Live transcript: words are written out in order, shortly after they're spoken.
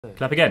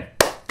Clap again.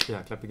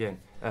 Yeah, clap again.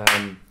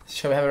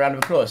 Shall we have a round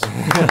of applause?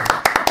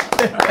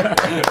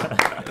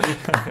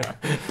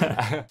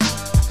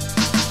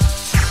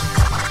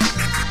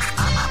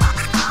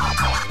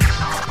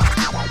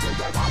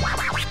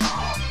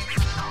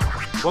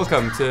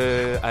 Welcome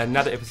to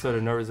another episode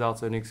of No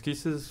Results, Only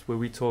Excuses, where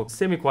we talk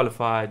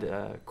semi-qualified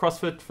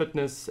CrossFit,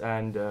 fitness,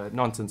 and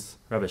nonsense.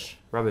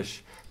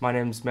 Rubbish. My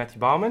name's Matthew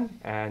Bauman,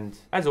 and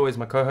as always,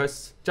 my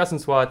co-hosts, Justin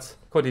Swart,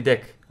 Cody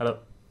Dick. Hello.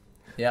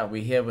 Yeah,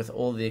 we're here with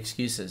all the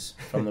excuses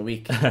from the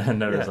week.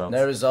 No results.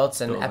 No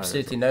results and Still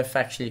absolutely no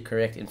factually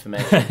correct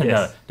information.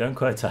 No, don't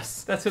quote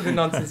us. That's where the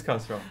nonsense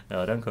comes from.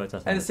 No, don't quote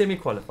us. And it's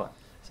semi-qualified.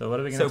 So what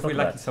are we going So to if talk we're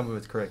about? lucky, some of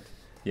it's correct.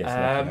 Yes,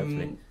 lucky,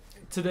 hopefully.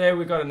 Today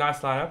we got a nice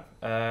lineup,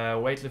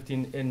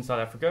 weightlifting in South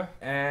Africa,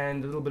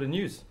 and a little bit of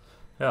news.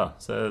 Yeah,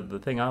 so the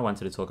thing I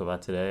wanted to talk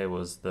about today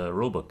was the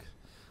rulebook.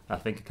 I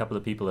think a couple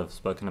of people have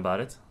spoken about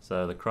it.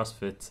 So the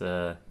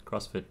CrossFit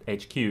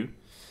HQ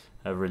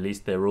have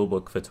released their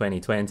rulebook for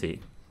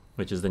 2020,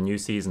 which is the new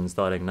season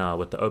starting now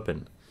with the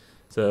Open.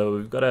 So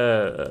we've got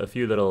a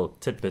few little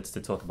tidbits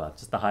to talk about,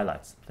 just the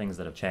highlights, things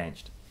that have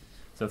changed.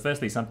 So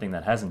firstly, something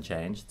that hasn't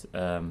changed,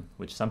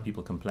 which some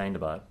people complained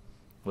about,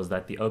 was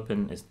that the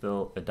Open is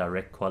still a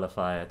direct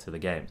qualifier to the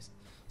Games.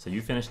 So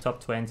you finish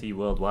top 20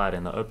 worldwide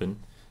in the Open,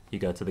 you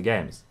go to the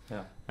Games.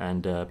 Yeah.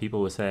 And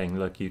people were saying,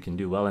 look, you can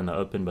do well in the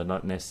Open, but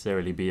not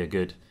necessarily be a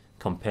good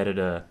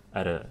competitor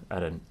at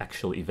an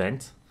actual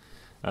event.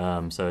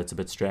 So it's a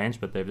bit strange,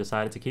 but they've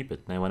decided to keep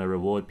it. They want to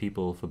reward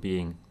people for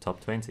being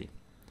top 20.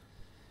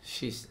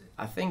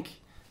 I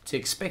think to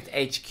expect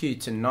HQ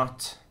to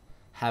not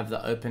have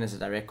the Open as a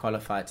direct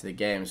qualifier to the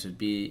Games would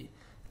be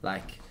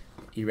like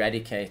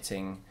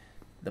eradicating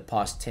the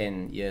past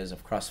 10 years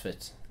of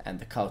CrossFit and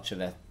the culture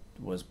that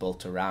was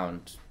built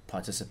around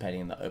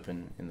participating in the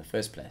Open in the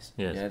first place.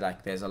 Yes. You know,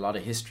 like there's a lot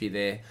of history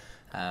there.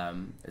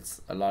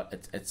 It's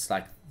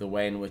like the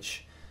way in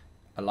which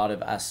a lot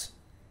of us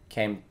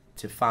came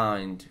to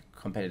find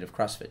competitive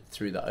CrossFit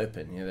through the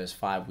Open. You know, there's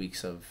 5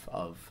 weeks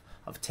of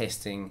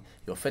testing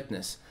your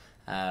fitness,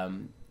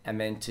 and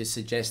then to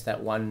suggest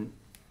that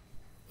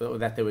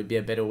that there would be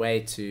a better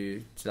way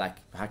to like,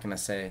 how can I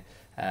say,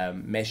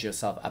 measure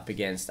yourself up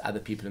against other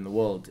people in the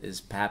world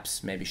is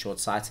perhaps maybe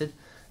short-sighted.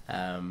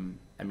 I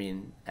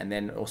mean, and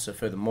then also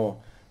furthermore,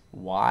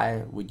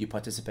 why would you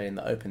participate in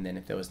the Open then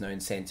if there was no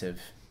incentive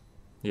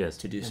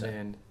to do so?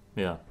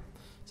 Yeah.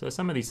 So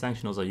some of these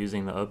sanctionals are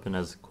using the Open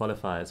as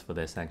qualifiers for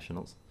their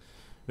sanctionals,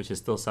 which is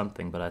still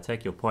something. But I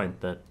take your point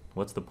that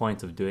what's the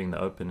point of doing the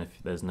Open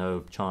if there's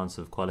no chance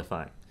of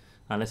qualifying?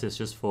 Unless it's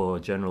just for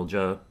general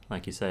Joe,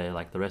 like you say,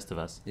 like the rest of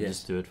us. You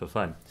just do it for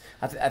fun.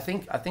 I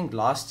think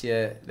last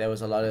year there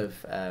was a lot of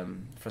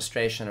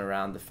frustration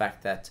around the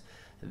fact that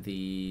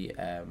the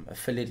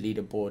affiliate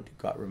leaderboard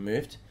got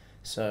removed.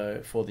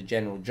 So for the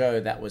general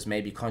Joe, that was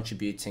maybe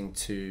contributing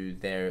to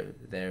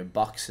their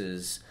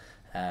boxes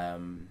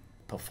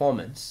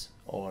performance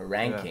or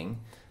ranking.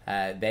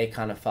 Yeah. They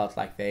kind of felt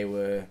like they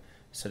were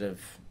sort of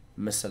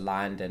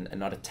misaligned and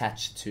not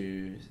attached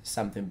to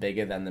something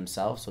bigger than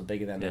themselves or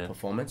bigger than their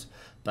performance.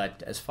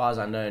 But as far as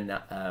I know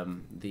now,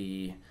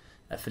 the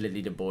affiliate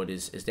leaderboard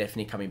is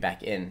definitely coming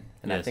back in,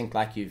 and I think,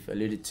 like you've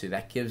alluded to,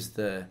 that gives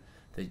the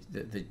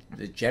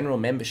general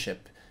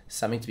membership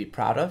something to be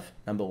proud of,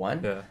 number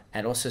one,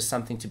 and also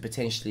something to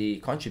potentially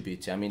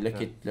contribute to. I mean, look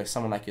at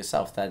someone like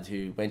yourself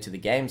who went to the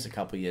Games a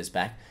couple of years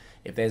back.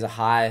 If there's a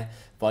high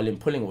volume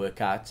pulling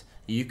workout,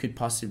 you could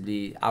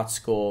possibly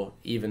outscore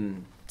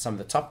even some of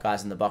the top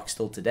guys in the box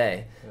still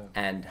today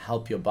and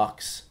help your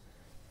box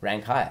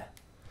rank higher.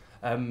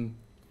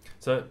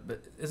 So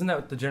isn't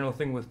that the general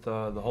thing with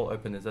the whole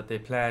Open, is that their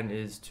plan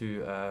is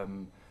to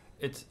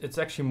it's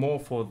actually more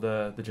for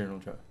the general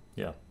Joe.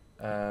 Yeah.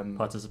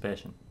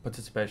 Participation.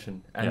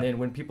 And then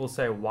when people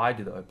say why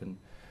do the Open,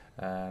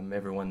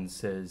 everyone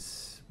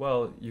says,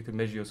 well, you can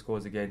measure your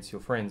scores against your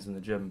friends in the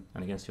gym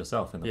and against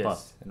yourself in the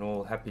past, and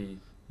all happy.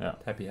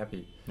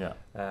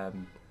 Yeah.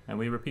 And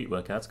we repeat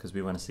workouts because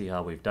we want to see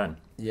how we've done.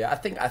 Yeah, I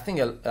think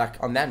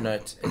like on that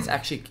note,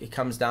 it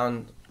comes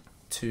down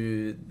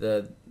to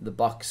the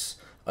box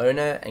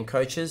owner and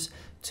coaches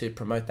to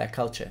promote that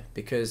culture,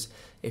 because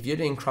if you're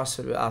doing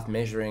CrossFit without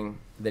measuring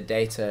the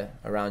data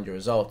around your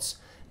results,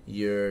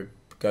 you're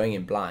going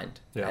in blind.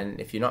 And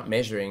if you're not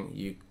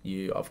measuring,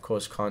 you of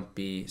course can't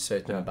be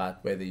certain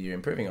about whether you're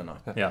improving or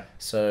not.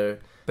 So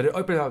but it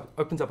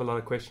opens up a lot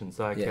of questions,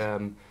 like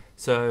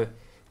so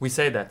we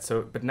say that,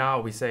 but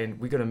now we're saying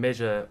we're going to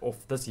measure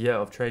off this year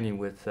of training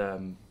with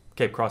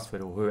Cape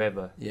CrossFit or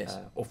whoever,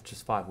 off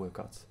just 5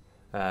 workouts,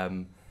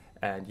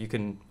 and you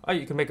can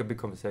make a big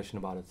conversation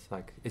about it. It's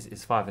like,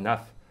 is 5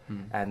 enough?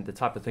 And the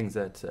type of things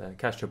that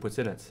Castro puts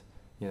in it,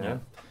 you know,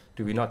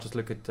 do we not just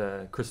look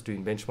at Chris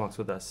doing benchmarks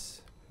with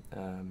us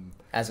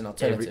as an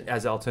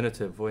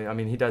alternative? Well, I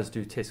mean, he does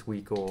do test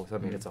week or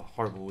something. It's a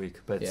horrible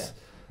week, but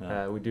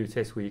we do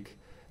test week,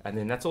 and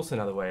then that's also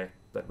another way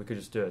that we could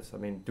just do it. I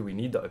mean, do we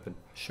need the Open?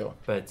 Sure.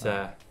 But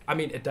I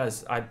mean, it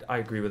does. I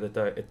agree with it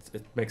though.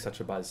 It makes such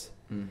a buzz.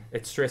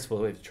 It's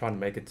stressful if you're trying to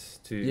make it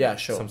to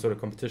some sort of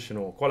competition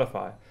or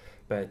qualify.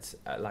 But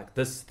like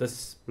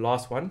this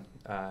last one,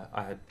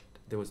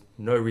 there was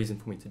no reason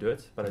for me to do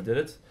it, but I did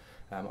it.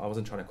 I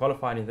wasn't trying to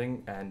qualify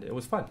anything, and it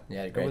was fun.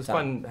 Yeah, great. It was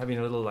fun having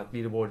a little like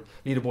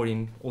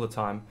leaderboarding all the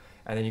time,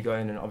 and then you go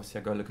in and obviously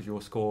I go look at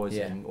your scores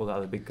and all the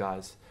other big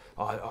guys.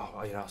 I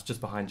was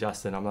just behind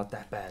Justin. I'm not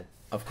that bad.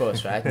 Of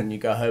course, right? And you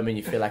go home and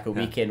you feel like a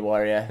weekend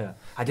warrior. Yeah.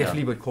 I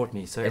definitely with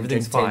Courtney, so In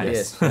everything's 10 fine.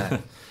 years.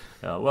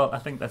 Well, I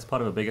think that's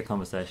part of a bigger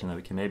conversation that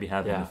we can maybe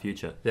have in the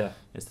future. Yeah,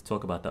 is to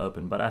talk about the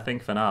Open. But I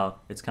think for now,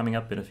 it's coming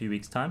up in a few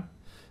weeks' time.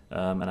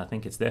 And I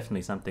think it's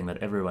definitely something that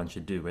everyone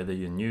should do, whether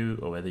you're new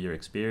or whether you're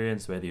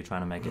experienced, whether you're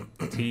trying to make it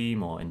a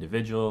team or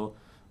individual,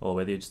 or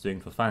whether you're just doing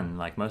it for fun,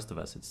 like most of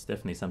us. It's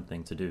definitely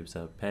something to do.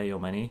 So pay your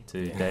money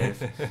to Dave.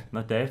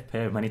 Not Dave,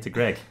 pay your money to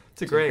Greg.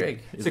 To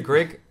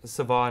Greg,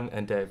 Savan,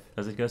 and Dave.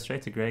 Does it go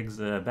straight to Greg's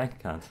bank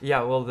account?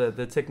 Yeah, well,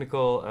 the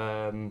technical...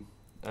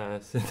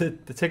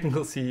 the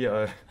technical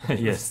CEO.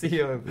 Yes.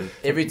 CEO.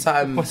 Every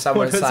time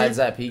someone signs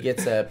up, he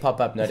gets a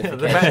pop-up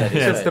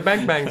notification. The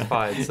bank bang's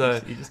fine, so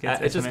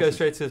it just goes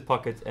straight to his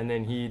pocket, and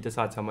then he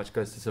decides how much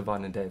goes to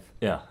Savan and Dave.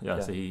 Yeah.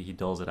 So he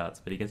doles it out,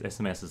 but he gets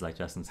SMSs like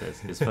Justin says.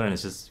 His phone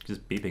is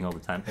just beeping all the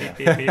time. Beep,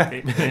 beep,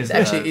 beep, beep. He's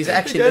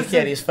actually looking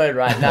at his phone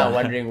right now,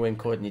 wondering when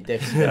Courtney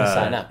Dick's going to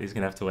sign up. He's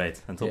going to have to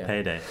wait until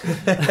payday.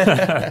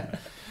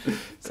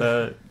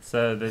 So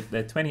there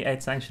are 28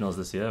 sanctionals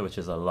this year, which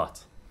is a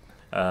lot.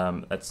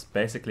 That's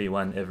basically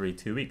one every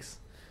 2 weeks,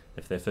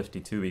 if they're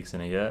 52 weeks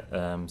in a year.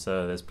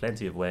 So there's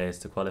plenty of ways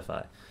to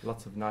qualify.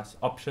 Lots of nice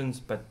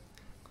options, but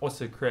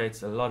also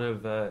creates a lot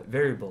of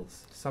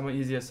variables. Some are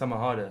easier, some are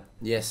harder.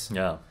 Yes.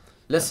 Yeah.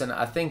 Listen,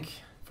 I think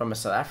from a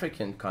South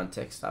African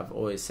context, I've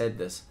always said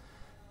this,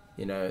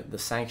 the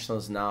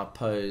sanctionals now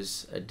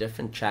pose a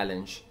different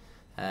challenge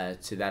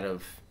to that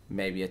of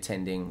maybe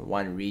attending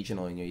one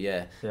regional in your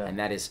year, and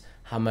that is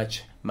how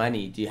much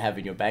money do you have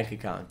in your bank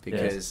account,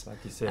 because like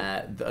you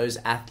said, those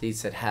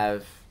athletes that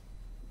have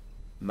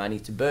money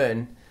to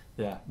burn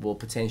will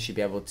potentially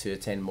be able to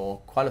attend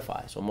more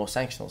qualifiers or more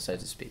sanctionals, so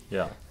to speak.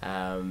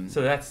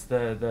 So that's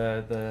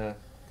the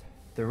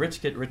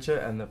rich get richer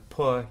and the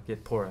poor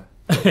get poorer.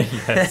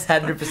 Yes,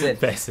 100%.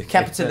 Basically.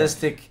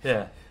 Capitalistic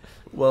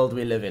world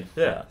we live in.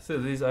 So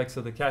these are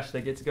the cash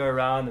they get to go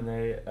around, and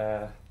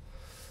they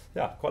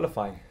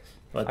qualifying.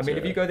 But, I mean,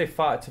 if you go there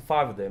to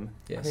five of them,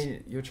 yes. I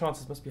mean, your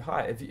chances must be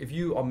high. If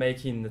you are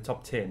making the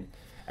top 10,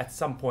 at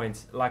some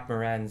point, like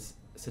Moran's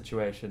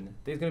situation,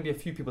 there's going to be a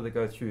few people that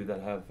go through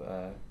that have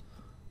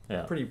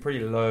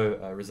pretty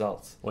low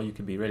results. Or you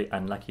could be really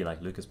unlucky,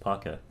 like Lucas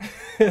Parker,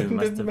 who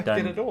must have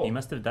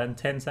done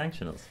 10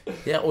 sanctionals.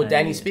 Yeah, or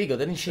Danny Spiegel.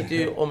 Didn't she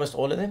do almost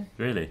all of them?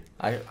 Really?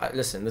 I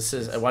listen, this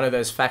is one of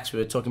those facts we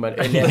were talking about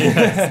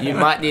earlier. You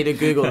might need to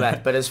Google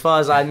that. But as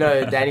far as I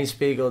know, Danny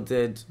Spiegel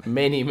did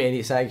many, many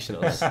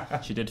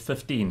sanctionals. She did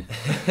 15.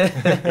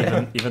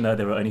 even though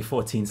there were only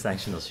 14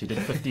 sanctionals, she did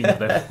 15 of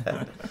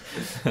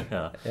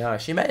them. Yeah,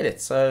 she made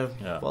it. So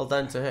well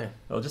done to her.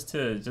 Well, just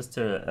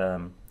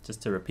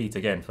to repeat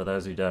again, for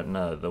those who don't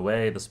know, the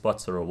way the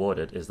spots are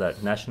awarded is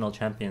that national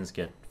champions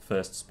get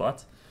first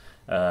spot,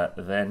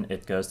 then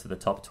it goes to the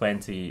top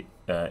 20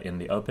 in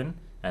the Open,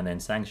 and then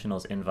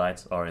sanctionals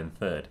invites are in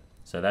third.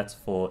 So that's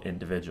for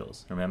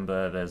individuals.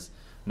 Remember, there's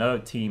no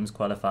teams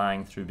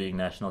qualifying through being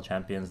national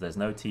champions. There's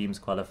no teams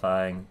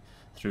qualifying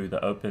through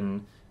the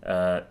Open.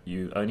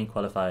 You only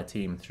qualify a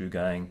team through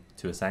going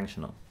to a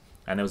sanctional.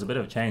 And there was a bit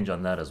of a change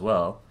on that as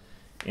well,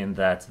 in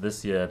that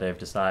this year they've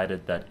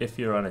decided that if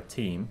you're on a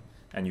team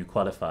and you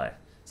qualify,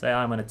 say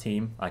I'm on a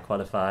team, I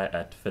qualify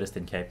at Fittest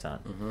in Cape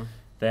Town. Mm-hmm.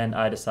 Then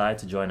I decide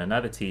to join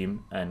another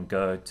team and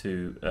go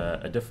to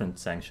a different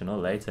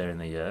sanctional later in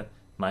the year.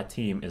 My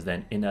team is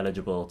then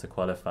ineligible to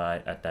qualify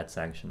at that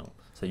sanctional.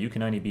 So you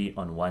can only be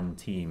on one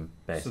team,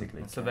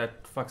 basically. So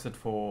that fucks it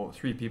for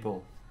 3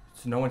 people.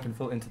 So no one can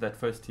fill into that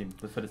first team,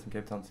 the Fittest in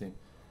Cape Town team.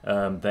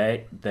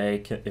 They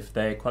can, if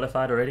they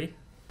qualified already,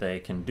 they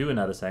can do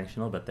another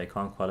sanctional, but they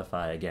can't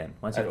qualify again.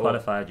 Once you've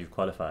qualified, you've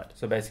qualified.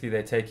 So basically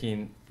they're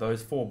taking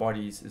those 4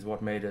 bodies is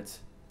what made it.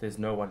 There's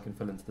no one can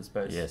fill into the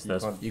space. Yes,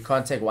 you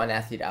can't take one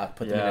athlete out,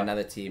 put them in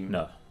another team.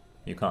 No,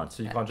 you can't.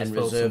 So you can't just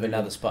and reserve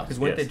another spot.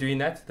 Because weren't they doing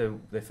that?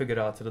 They figured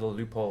out a little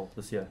loophole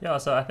this year. Yeah,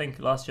 so I think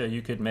last year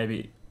you could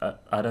maybe,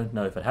 I don't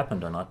know if it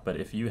happened or not, but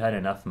if you had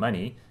enough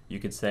money, you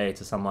could say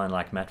to someone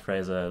like Matt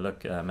Fraser,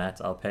 look,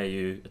 Matt, I'll pay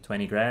you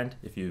 20 grand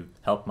if you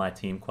help my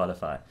team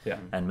qualify. Yeah.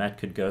 And Matt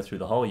could go through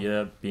the whole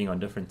year being on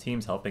different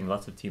teams, helping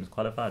lots of teams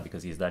qualify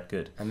because he's that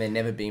good. And they're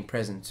never being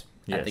present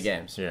at the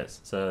games. Yes,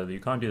 so you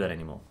can't do that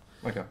anymore.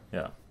 Okay.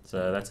 Yeah,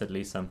 so that's at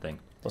least something.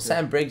 Well,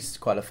 Sam Briggs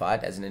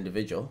qualified as an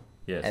individual.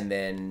 Yes. And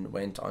then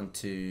went on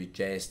to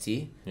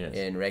JST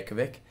in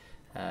Reykjavik.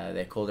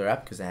 They called her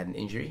up because they had an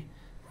injury,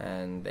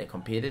 and they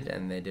competed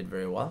and they did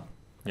very well.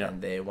 Yeah.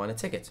 And they won a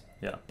ticket.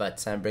 Yeah. But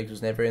Sam Briggs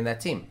was never in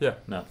that team. Yeah.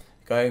 No.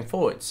 Going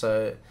forward,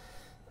 so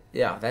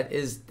that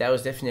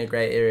was definitely a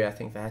grey area. I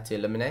think they had to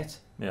eliminate.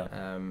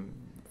 Yeah.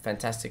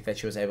 Fantastic that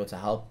she was able to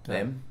help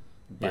them,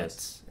 but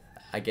Yes.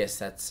 I guess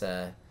that's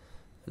a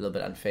little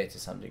bit unfair to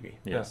some degree.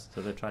 Yes.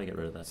 So they're trying to get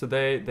rid of that. So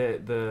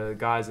the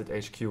guys at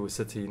HQ were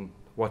sitting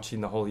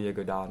watching the whole year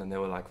go down, and they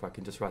were like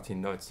fucking just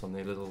writing notes on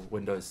their little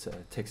Windows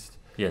text.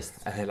 Yes.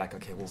 And they're like,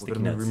 okay, well, Sticky we're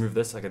going to notes. remove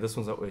this. Okay, this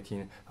one's not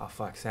working. Oh,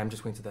 fuck, Sam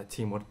just went to that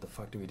team. What the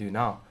fuck do we do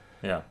now?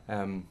 Yeah.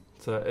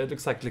 So it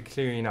looks like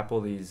clearing up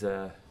all these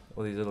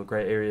little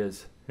grey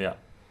areas. Yeah.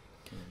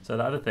 So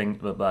the other thing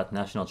about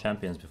national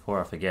champions,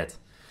 before I forget,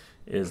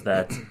 is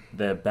that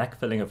the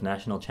backfilling of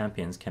national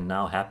champions can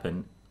now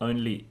happen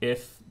only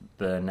if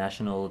the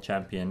national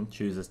champion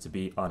chooses to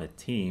be on a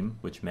team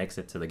which makes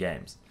it to the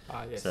games.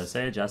 Yes. So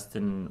say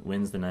Justin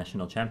wins the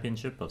national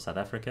championship of South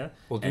Africa.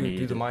 Well,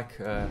 do the Mike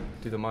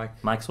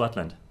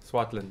Swatland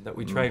that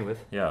we train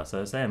with. Yeah,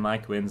 so say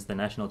Mike wins the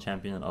national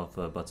champion of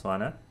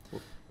Botswana,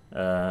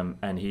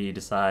 and he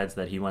decides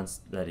that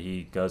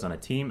he goes on a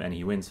team and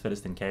he wins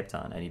fittest in Cape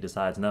Town, and he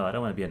decides, no, I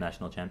don't want to be a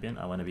national champion,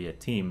 I want to be a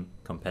team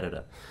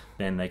competitor.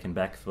 Then they can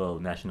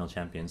backfill national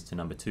champions to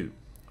number 2,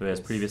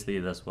 whereas previously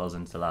this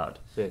wasn't allowed.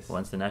 Yes.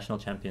 Once the national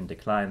champion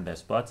declined their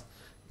spot,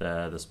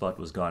 the spot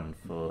was gone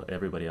for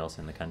everybody else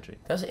in the country.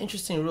 That's an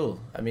interesting rule.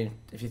 I mean,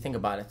 if you think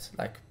about it,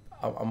 like,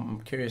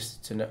 I'm curious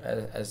to know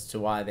as to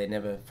why they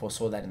never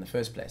foresaw that in the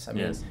first place. I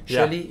mean,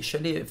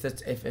 surely if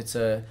it's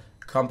a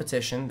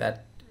competition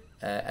that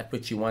at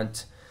which you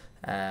want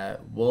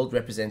world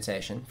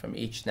representation from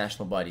each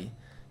national body,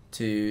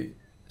 to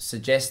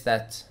suggest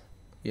that,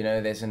 you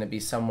know, there's going to be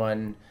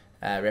someone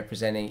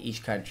representing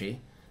each country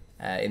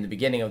in the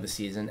beginning of the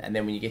season, and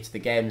then when you get to the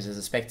games as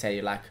a spectator,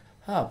 you're like,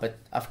 oh, but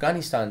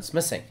Afghanistan's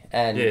missing,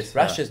 and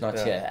Russia's not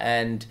here,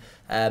 and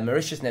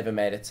Mauritius never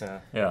made it.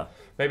 Yeah.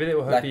 Maybe they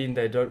were hoping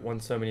they don't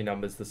want so many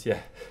numbers this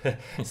year,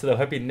 so they're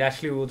hoping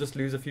naturally we'll just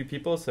lose a few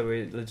people. So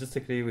we're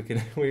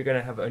going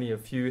to have only a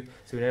few,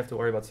 so we don't have to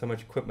worry about so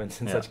much equipment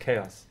and such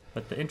chaos.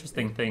 But the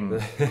interesting thing,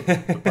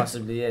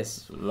 possibly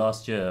yes,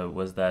 last year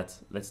was that,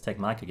 let's take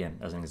Mike again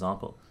as an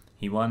example.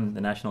 He won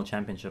the national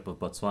championship of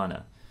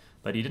Botswana,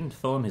 but he didn't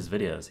film his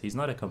videos. He's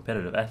not a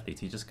competitive athlete.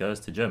 He just goes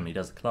to gym. He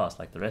does a class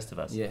like the rest of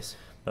us. Yes.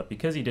 But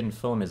because he didn't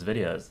film his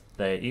videos,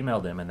 they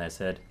emailed him and they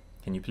said,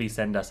 can you please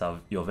send us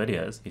your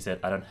videos? He said,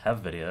 I don't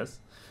have videos.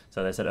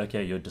 So they said,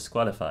 okay, you're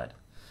disqualified.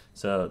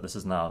 So this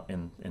is now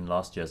in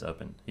last year's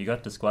Open. He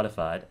got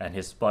disqualified and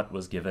his spot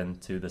was given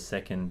to the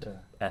second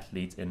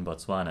athlete in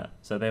Botswana.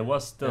 So there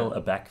was still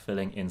a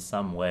backfilling in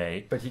some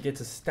way. But he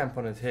gets a stamp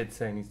on his head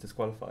saying he's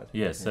disqualified.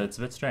 Yes, so it's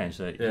a bit strange.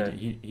 So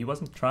he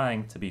wasn't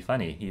trying to be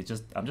funny.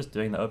 I'm just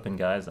doing the Open,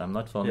 guys. I'm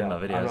not filming my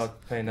videos. I'm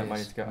not paying that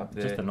money to go up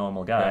there. Just a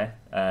normal guy.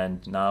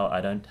 And now I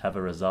don't have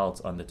a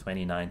result on the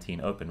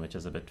 2019 Open, which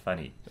is a bit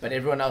funny. But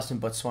everyone else in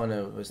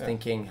Botswana was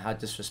thinking, how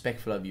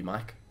disrespectful of you,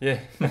 Mike. Yeah.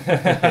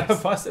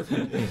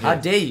 Possibly. How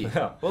dare you?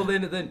 Well,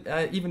 then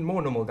even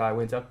more normal guy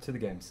went up to the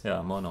games.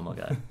 Yeah, more normal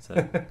guy. So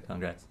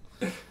congrats.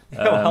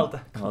 Well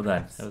done. Well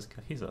done. That was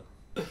Kahizo.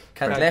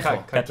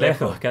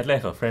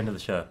 Katleho, friend of the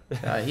show.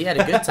 He had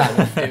a good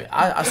time.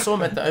 I saw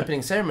him at the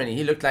opening ceremony.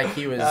 He looked like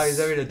he was. He's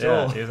having a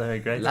joy. He was having a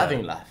great loving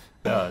time. life.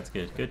 Oh, it's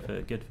good.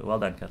 Good for. Well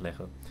done,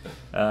 Katleho.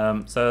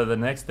 So the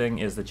next thing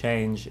is the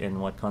change in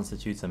what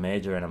constitutes a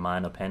major and a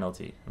minor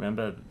penalty.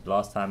 Remember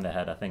last time they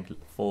had, I think,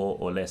 4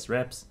 or less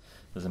reps.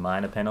 There's a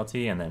minor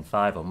penalty, and then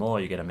 5 or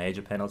more, you get a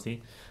major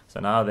penalty. So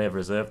now they've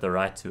reserved the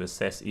right to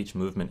assess each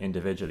movement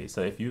individually.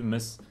 So if you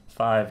miss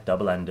 5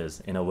 double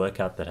unders in a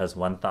workout that has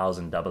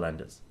 1,000 double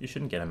unders, you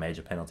shouldn't get a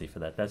major penalty for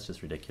that. That's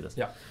just ridiculous.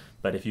 Yeah.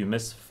 But if you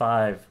miss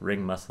 5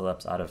 ring muscle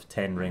ups out of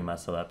 10 ring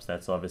muscle ups,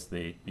 that's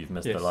obviously you've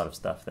missed a lot of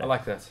stuff there. I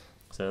like that.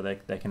 So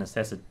they can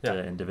assess it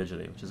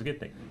individually, which is a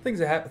good thing.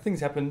 Things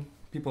happen.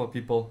 People are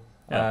people.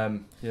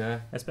 Yeah.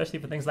 Especially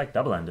for things like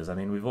double unders. I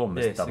mean, we've all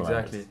missed double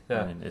unders.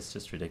 Yeah. I mean, it's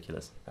just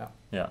ridiculous.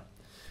 Yeah.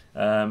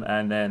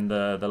 And then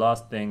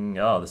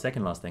the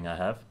second last thing I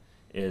have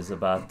is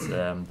about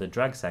the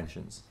drug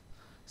sanctions.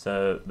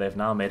 So they've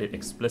now made it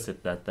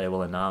explicit that they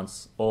will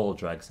announce all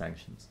drug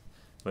sanctions,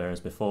 whereas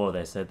before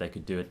they said they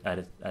could do it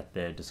at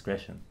their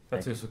discretion.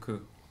 That's also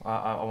cool.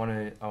 I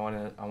want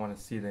to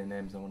see their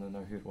names. I want to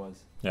know who it was.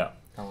 Yeah.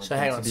 So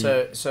hang on.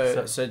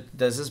 So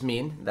does this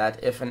mean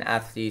that if an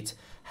athlete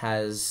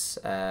has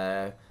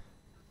the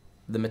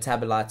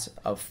metabolites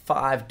of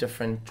 5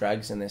 different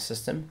drugs in their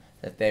system,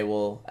 that they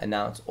will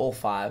announce all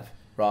 5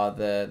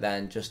 rather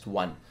than just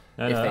one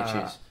if they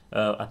choose?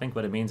 I think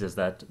what it means is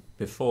that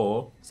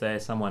before, say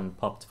someone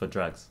popped for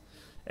drugs,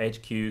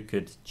 HQ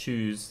could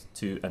choose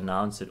to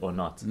announce it or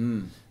not.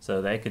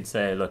 So they could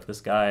say, look,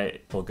 this guy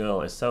or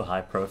girl is so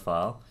high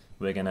profile,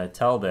 we're going to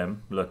tell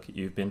them, look,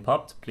 you've been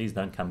popped, please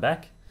don't come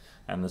back.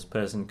 And this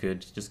person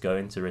could just go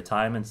into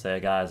retirement, say,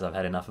 guys, I've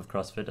had enough of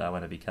CrossFit, I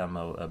want to become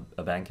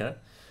a banker,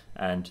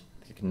 and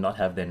not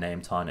have their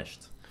name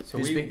tarnished. So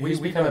who's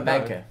become a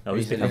banker?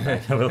 Who's become a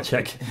banker? We'll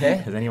check.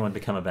 Has anyone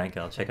become a banker?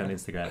 I'll check on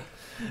Instagram.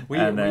 We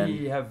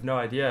have no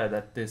idea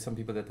that there's some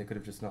people that they could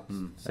have just not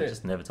said. They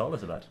just never told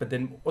us about. But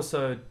then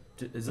also,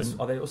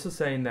 are they also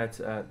saying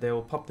that they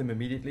will pop them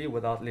immediately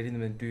without letting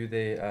them do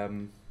their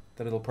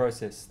the little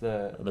process,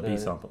 the B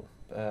sample?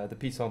 The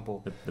P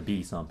sample. The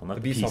B sample, not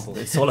the B sample.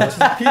 It's all a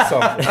P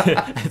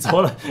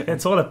sample.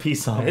 It's all a P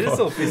sample. It is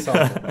all P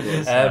sample.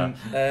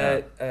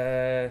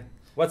 Yes.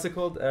 What's it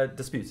called?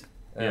 Dispute.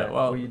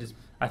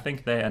 I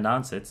think they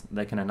announce it.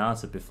 They can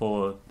announce it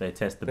before they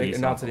test the B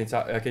announce sample. it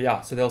inside. Okay,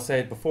 yeah. So they'll say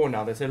it before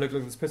now. They say, look,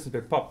 this person's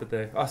been popped,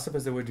 but I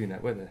suppose they were doing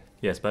that, weren't they?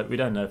 Yes, but we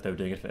don't know if they were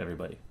doing it for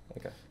everybody.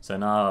 Okay. So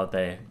now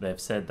they've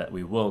said that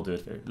we will do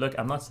it. Look,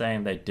 I'm not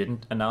saying they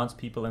didn't announce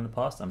people in the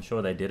past. I'm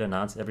sure they did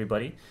announce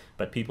everybody,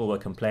 but people were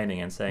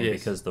complaining and saying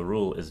because the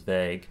rule is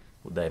vague,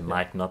 they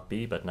might not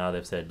be. But now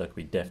they've said, look,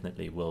 we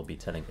definitely will be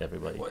telling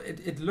everybody. Well,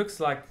 it looks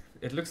like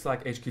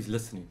HQ's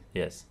listening.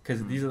 Yes.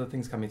 Because these are the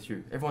things coming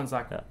through. Everyone's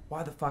like,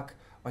 why the fuck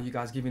are you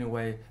guys giving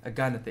away a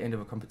gun at the end of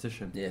a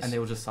competition? Yes. And they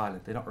were just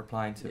silent. They're not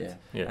replying to it.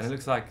 Yes. And it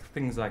looks like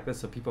things like this,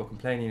 so people are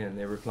complaining and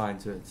they're replying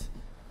to it.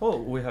 Oh,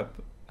 we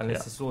hope.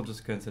 Unless it's all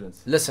just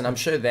coincidence. Listen, I'm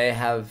sure they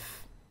have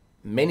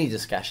many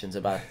discussions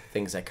about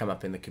things that come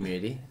up in the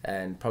community,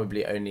 and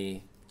probably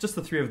only... Just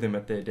the three of them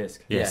at their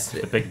desk. Yes,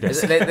 the big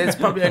desk. There's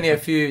probably only a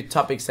few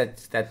topics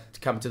that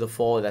come to the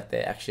fore that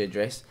they actually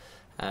address.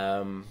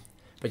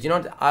 But you know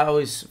what I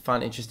always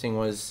found interesting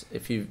was,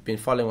 if you've been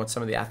following what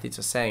some of the athletes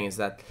are saying, is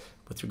that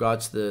with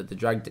regards to the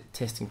drug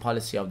testing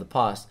policy of the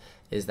past,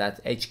 is that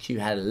HQ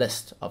had a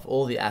list of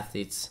all the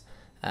athletes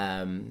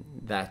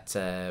that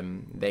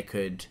they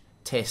could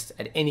test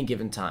at any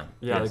given time.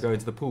 Yeah, they go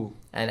into the pool.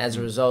 And as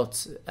a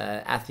result,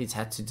 athletes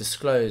had to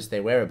disclose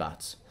their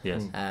whereabouts.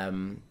 Yes.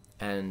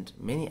 And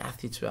many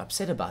athletes were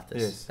upset about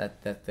this,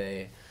 that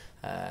they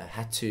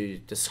had to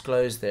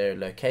disclose their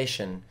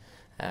location.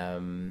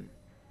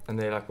 And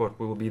they're like, what,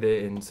 we will be there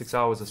in 6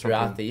 hours or something?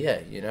 Throughout the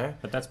year, you know?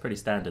 But that's pretty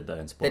standard though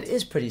in sports. It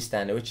is pretty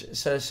standard,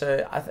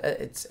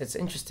 it's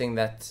interesting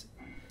that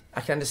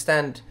I can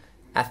understand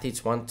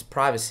athletes want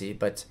privacy,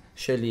 but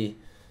surely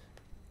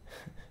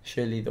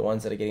the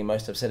ones that are getting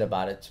most upset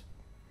about it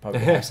probably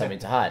have something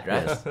to hide,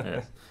 right?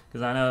 Yes.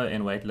 Because I know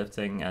in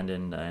weightlifting and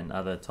in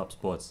other top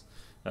sports,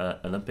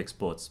 Olympic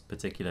sports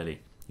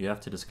particularly, you have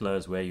to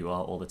disclose where you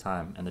are all the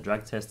time, and the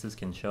drug testers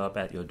can show up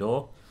at your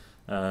door.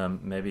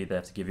 Maybe they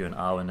have to give you an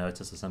hour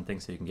notice or something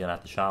so you can get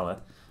out the shower,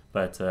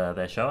 but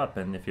they show up,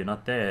 and if you're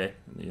not there,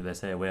 they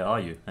say, where are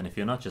you? And if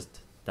you're not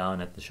just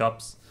down at the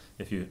shops,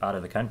 if you're out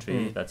of the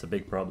country, that's a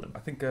big problem. I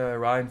think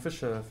Ryan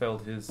Fisher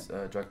failed his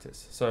drug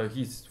test, so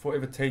he's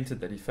forever tainted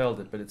that he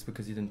failed it, but it's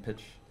because he didn't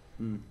pitch.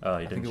 Oh,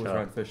 I think it was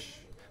Ryan Fish.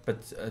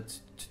 But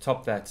to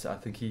top that, I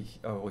think he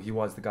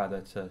was the guy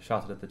that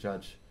shouted at the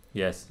judge.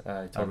 Yes,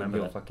 he told him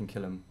he'll fucking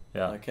kill him.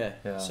 Yeah. Okay.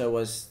 Yeah. So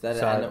was that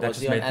So was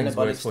he on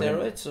anabolic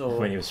steroids or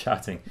when he was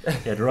shouting,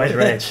 he had roid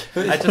rage.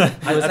 I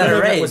don't that know a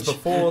if rage? it was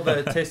before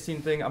the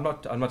testing thing. I'm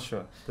not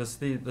sure.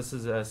 This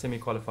is a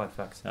semi-qualified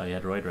fact. Oh, he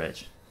had roid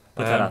rage.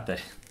 Put that out there.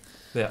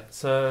 Yeah.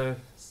 So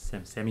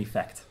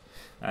Semi-fact.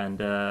 And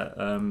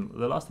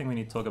the last thing we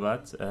need to talk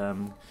about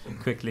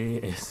quickly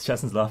is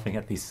Justin's laughing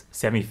at these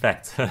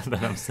semi-facts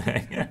that I'm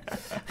saying.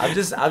 I'm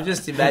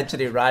just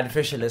imagining Ryan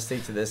Fisher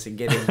listening to this and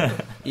getting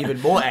even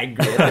more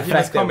angry at the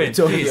fact that we're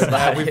talking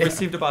about we've it.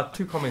 received about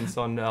 2 comments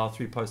on our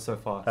 3 posts so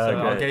far. So Okay.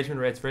 our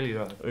engagement rate's really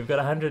low. We've got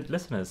 100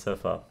 listeners so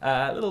far.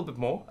 A little bit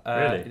more.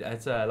 Really?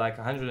 It's like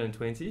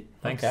 120.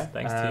 Thanks Okay.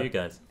 to you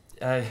guys.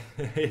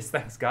 Yes,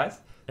 thanks guys.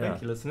 Yeah.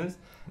 Thank you, listeners.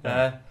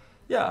 Yeah.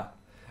 Yeah.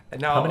 And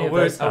now How many a of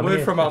word, those- how a many word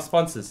of- from our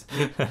sponsors.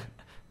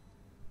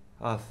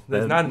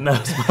 There's none. No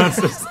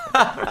sponsors.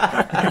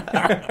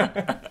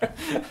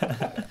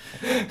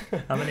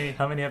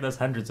 How many of those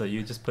hundreds are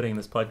you just putting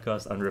this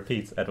podcast on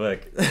repeat at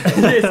work?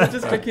 Yes, I'm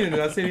just clicking it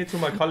and I send it to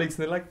my colleagues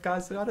and they're like,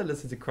 guys, I don't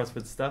listen to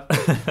CrossFit stuff.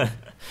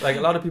 Like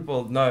a lot of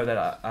people know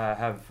that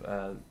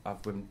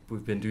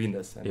we've been doing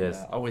this, and Yes.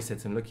 I always said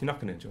to them, look, you're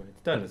not going to enjoy it.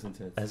 Don't listen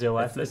to it. Has your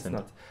wife It's listened?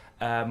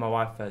 not. My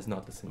wife has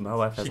not listened. My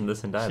wife hasn't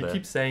listened either. She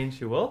keeps saying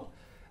she will.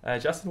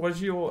 Justin, what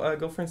did your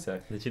girlfriend say?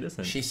 Did she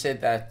listen? She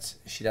said that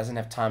she doesn't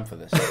have time for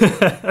this.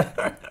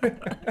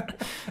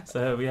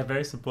 So we have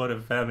very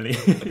supportive family.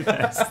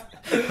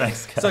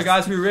 Thanks, guys. So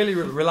guys, we really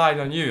relied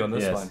on you on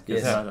this Yes. one.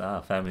 Yes.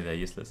 Our family, they're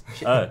useless.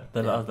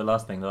 The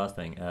last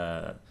thing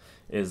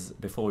is,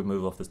 before we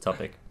move off this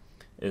topic,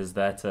 is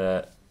that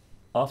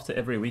after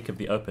every week of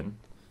the Open,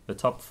 the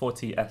top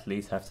 40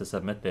 athletes have to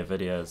submit their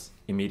videos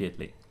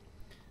immediately.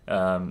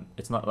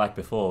 It's not like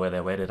before where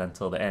they waited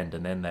until the end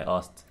and then they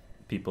asked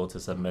people to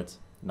submit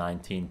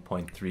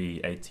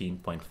 19.3,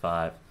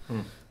 18.5.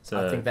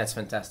 So I think that's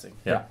fantastic.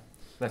 yeah.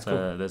 That's So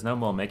cool. there's no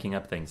more making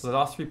up things. So the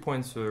last 3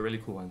 points were really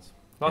cool ones.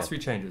 Last Yeah. 3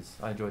 changes,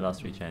 I enjoyed. The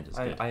last 3 changes,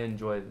 good. I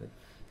enjoyed it.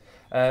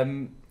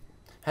 Hang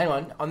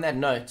on that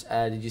note,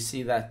 did you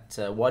see that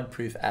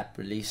WODproof app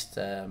released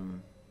a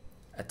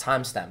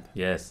timestamp?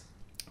 Yes.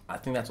 I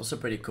think that's also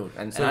pretty cool.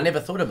 And So- I never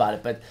thought about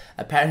it, but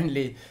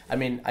apparently,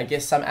 I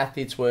guess some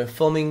athletes were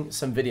filming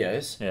some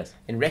videos Yes.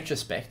 in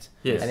retrospect,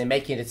 Yes. and then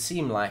making it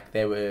seem like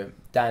they were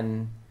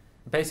done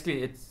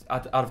Basically, it's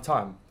out of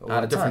time. Or Out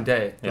a of different time.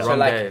 day. Yeah. The So wrong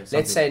like, day or let's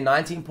something. say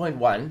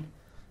 19.1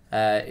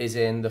 is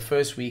in the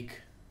first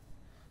week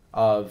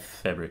of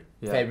February.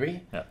 Yeah.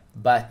 February, Yeah.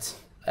 but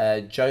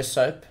Joe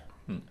Soap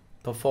Hmm.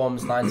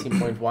 performs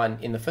 19.1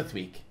 in the 5th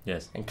week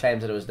Yes. and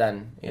claims that it was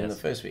done in Yes.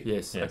 the first week.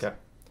 Yes. Yes. Okay.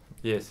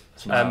 Yes.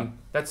 Now-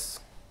 That's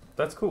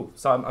That's cool.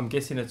 So I'm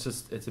guessing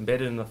it's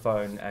embedded in the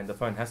phone, and the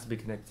phone has to be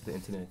connected to the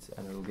internet,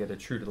 and it'll get a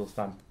true little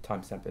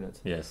timestamp in it.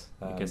 Yes,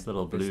 it gets a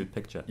little blue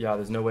picture. Yeah,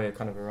 there's no way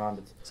kind of around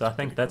it. So I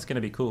think that's going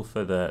to be cool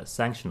for the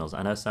sanctionals.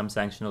 I know some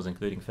sanctionals,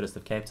 including Fittest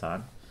of Cape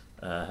Town,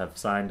 have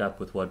signed up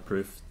with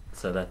WordProof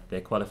so that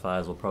their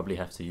qualifiers will probably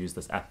have to use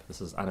this app. This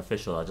is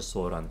unofficial. I just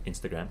saw it on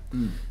Instagram.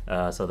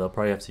 So they'll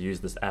probably have to use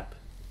this app,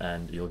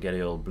 and you'll get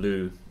your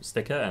blue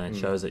sticker, and it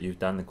shows that you've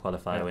done the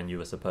qualifier when you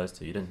were supposed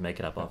to. You didn't make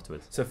it up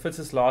afterwards. So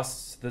Fittest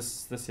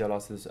this year,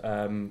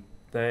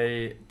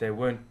 they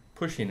weren't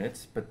pushing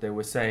it, but they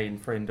were saying,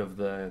 friend of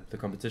the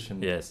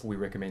competition, yes, we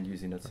recommend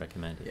using it.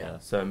 Recommend it, yeah.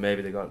 So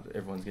maybe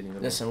everyone's getting a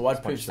little. Listen,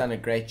 WordProof's done a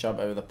great job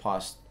over the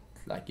past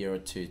year or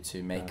two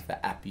to make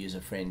the app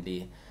user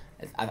friendly.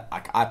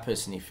 I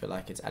personally feel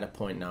like it's at a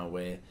point now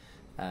where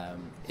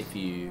if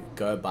you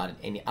go about it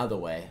any other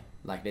way,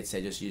 like let's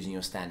say just using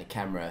your standard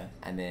camera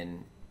and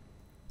then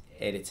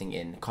editing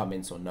in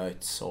comments or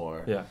notes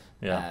or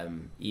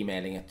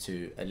emailing it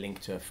to a link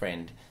to a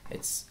friend,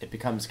 it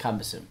becomes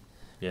cumbersome.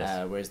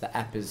 Yes. Whereas the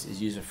app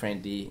is user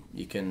friendly.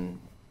 You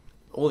can,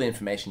 all the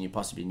information you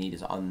possibly need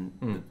is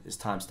is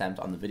timestamped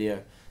on the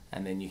video,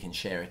 and then you can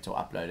share it or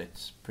upload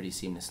it pretty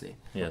seamlessly.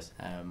 Yes.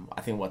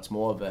 I think what's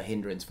more of a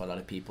hindrance for a lot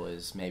of people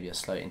is maybe a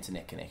slow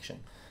internet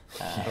connection.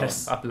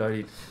 Yes,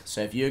 uploaded.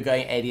 So if you're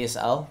going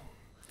ADSL,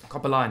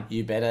 copper line,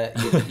 you better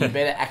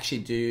actually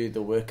do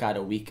the workout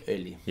a week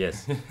early.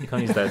 Yes, you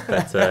can't use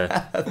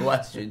that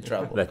otherwise you're in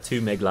trouble. That 2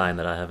 meg line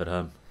that I have at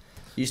home.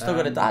 You still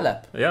got a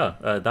dial-up?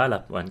 Yeah,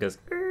 dial-up one goes.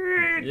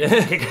 Yeah,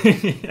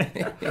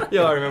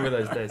 I remember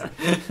those days.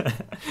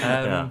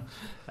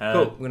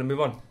 Cool, we're gonna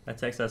move on. That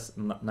takes us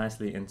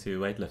nicely into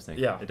weightlifting.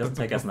 Yeah, it doesn't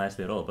take us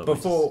nicely at all. But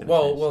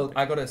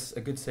I got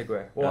a good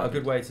segue. Well, a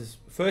good way to.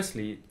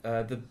 Firstly,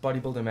 the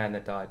bodybuilder man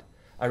that died.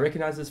 I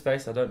recognize his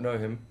face. I don't know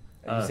him.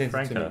 And he sent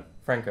it to me.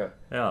 Franco.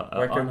 Yeah,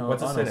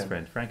 what's his Arnold's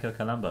friend, Franco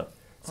Colombo.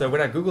 So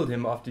when I googled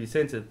him after you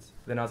sent it,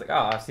 then I was like,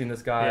 I've seen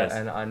this guy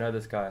and I know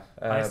this guy.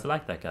 I used to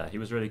like that guy. He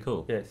was really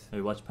cool. Yes.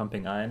 We watched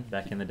Pumping Iron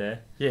back in the day.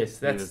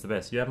 Yes, he was the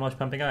best. You haven't watched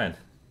Pumping Iron?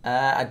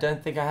 I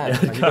don't think I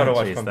have. You gotta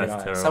watch Pumping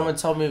Iron. Terrible. Someone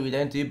told me we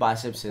don't do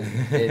biceps in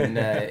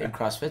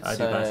CrossFit,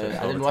 so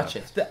I didn't watch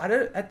it.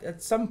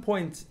 At some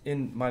point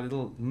in my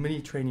little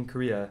mini training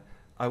career,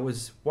 I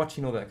was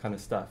watching all that kind of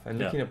stuff and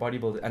looking at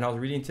bodybuilding, and I was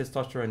reading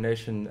Testosterone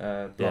Nation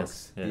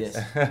blogs. Yes.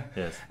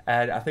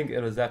 And I think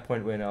it was that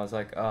point when I was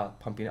like,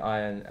 Pumping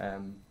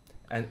Iron,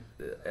 and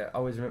I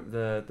always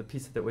remember the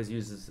piece that was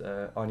used as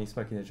Arnie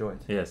smoking a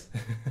joint. Yes,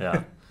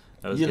 yeah.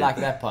 You like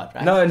that part,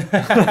 right? No.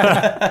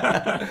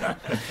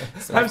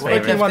 I'm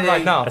smoking one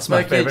right now.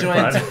 Smoking a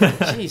joint.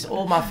 Jeez,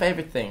 all my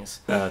favorite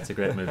things. It's a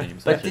great movie.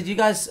 But did you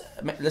guys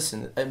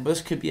listen?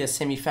 This could be a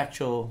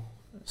semi-factual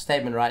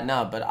statement right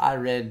now, but I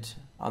read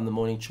on the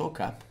Morning Chalk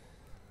Up,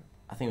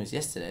 I think it was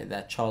yesterday,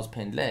 that Charles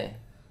Pendlay,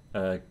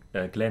 Glenn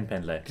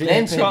Pendlay,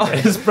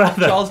 his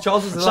brother.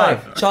 Charles is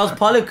alive. Charles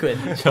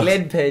Poliquin,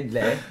 Glenn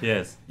Pendlay.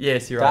 Yes,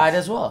 you're right. Died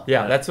as well.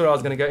 Yeah, that's what I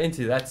was going to go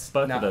into. That's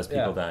both of those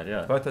people died.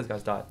 Yeah, both those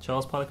guys died.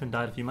 Charles Poliquin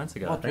died a few months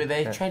ago. What, were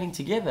they training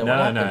together?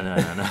 No,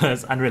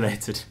 it's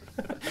unrelated.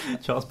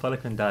 Charles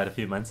Poliquin died a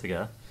few months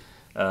ago.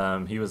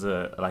 He was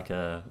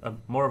a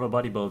more of a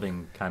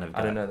bodybuilding kind of guy.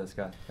 I don't know this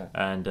guy. Yeah.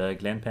 And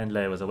Glenn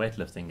Pendlay was a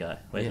weightlifting guy,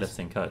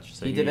 coach.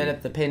 So he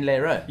developed the Pendlay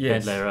row.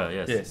 Yes. Pendlay row,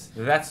 yes. Yes,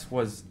 that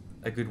was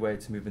a good way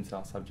to move into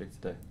our subject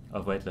today.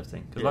 Of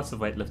weightlifting. Because lots of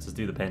weightlifters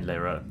do the Pendlay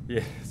row.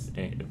 Yes.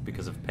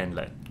 Because of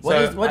Pendlay.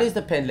 What is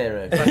the Pendlay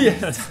row?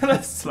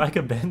 It's like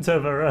a bent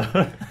over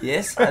row.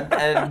 Yes,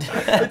 and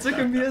it took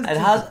him years. And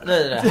how's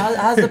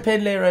the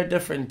Pendlay row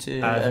different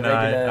to a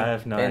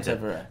regular bent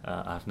over row?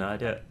 I have no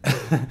idea.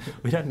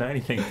 We don't know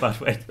anything about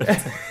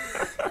weightlifting.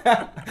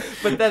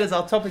 But that is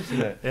our topic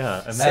today.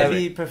 Yeah,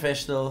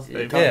 semi-professional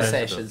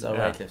conversations on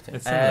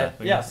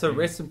weightlifting. So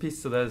rest in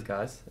peace to those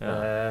guys.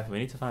 We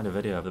need to find a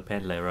video of the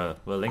Pendlay row.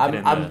 We'll link it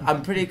in there.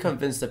 I'm pretty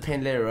convinced the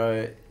Pendlay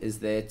row is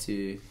there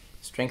to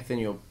strengthen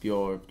your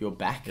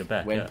back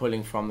when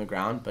pulling from the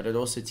ground, but it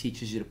also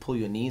teaches you to pull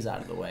your knees out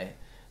of the way.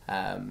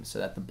 So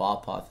that the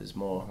bar path is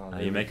more.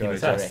 You're making a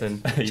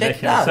Justin. Check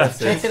it out.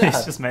 He's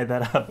just made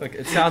that up. Look,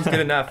 it sounds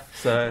good enough.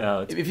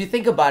 So if you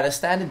think about a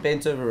standard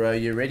bent over row,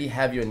 you already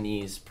have your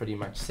knees pretty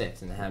much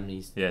set and the ham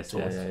knees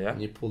taut,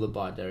 and you pull the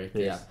bar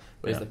directly out.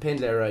 Whereas the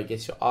Pendlay row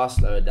gets your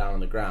arse lower down on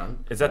the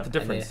ground. Is that the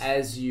difference? And then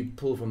as you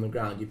pull from the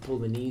ground, you pull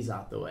the knees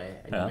out the way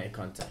and you make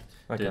contact.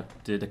 Okay.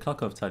 Did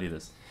Klokov tell you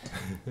this?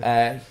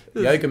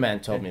 Yoga Man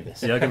told me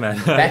this. Yoga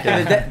Man.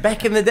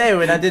 Back in the day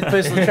when I did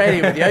personal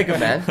training with Yoga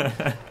Man,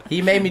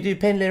 he made me do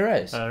Pendlay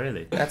rows. Oh,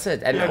 really? That's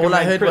it. And all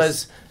I heard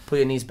was, pull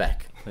your knees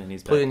back. Pull your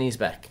knees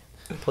back.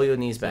 Pull your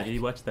knees back. So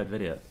you watched that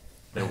video?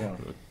 The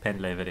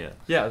Pendlay video?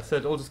 Yeah, so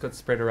it all just got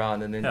spread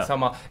around, and then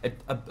somehow,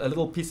 a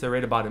little piece I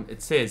read about him,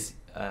 it says...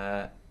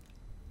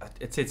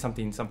 it said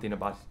something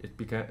about it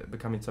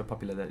becoming so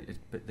popular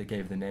that they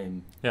gave the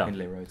name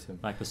Pendlay row to him.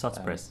 Like the SOTS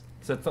press.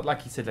 So it's not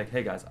like he said, like,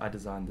 hey guys, I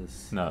designed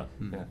this. No.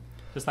 Yeah.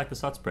 Just like the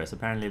SOTS press.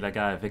 Apparently that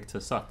guy, Victor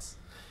Sots,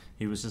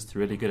 he was just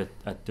really good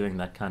at doing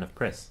that kind of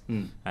press.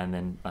 And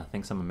then I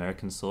think some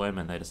Americans saw him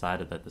and they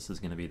decided that this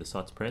is going to be the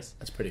SOTS press.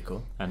 That's pretty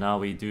cool. And now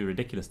we do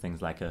ridiculous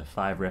things like a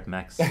 5-rep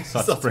max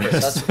SOTS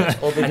press.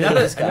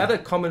 Another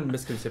common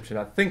misconception,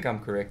 I think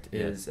I'm correct,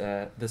 is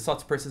the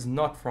SOTS press is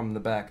not from the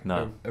back.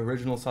 No.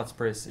 Original SOTS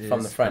press is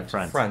from the front.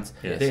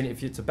 Yes. Then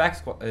if it's a back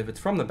squat, if it's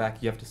from the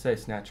back, you have to say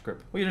snatch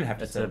grip. Well, you don't have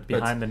to say it.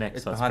 Behind the neck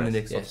it's SOTS behind press. the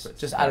neck SOTS Yes. press.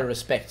 Just out of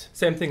respect.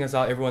 Same thing as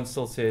how everyone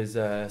still says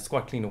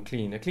squat clean or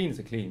clean. A clean is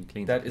a clean.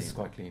 That is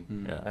squat clean.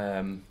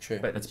 True.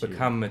 But it's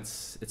become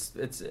it's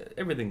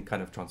everything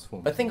kind of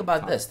transformed. But think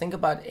about this. Think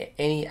about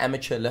any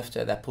amateur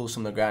lifter that pulls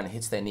from the ground and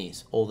hits their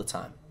knees all the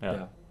time.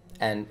 Yeah.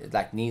 And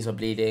like knees are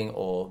bleeding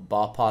or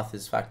bar path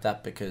is fucked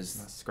up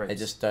because they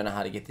just don't know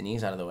how to get the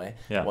knees out of the way.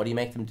 Yeah. What do you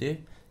make them do?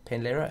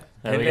 Pendlay row.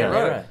 Pendlay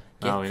row.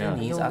 Get the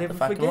knees You'll out never the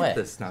fucking forget way.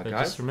 this now, So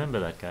guys. just remember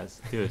that,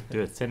 guys. Do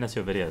it. Send us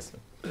your videos.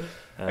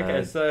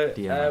 Okay, so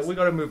we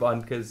got to move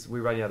on because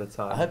we're running out of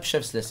time. I hope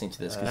Shiv's listening to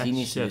this because he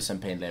needs to do some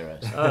Pendlay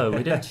rows. Oh,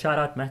 we didn't shout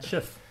out Matt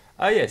Schiff.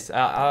 Oh yes,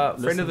 our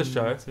friend of the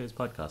show. To his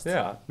podcast.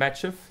 Yeah, Matt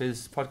Schiff.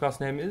 His podcast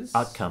name is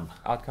Outcome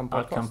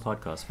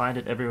Podcast. Find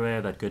it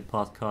everywhere that good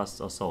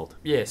podcasts are sold.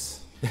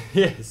 Yes.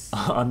 Yes.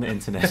 On the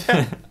internet.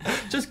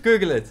 Just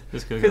Google it.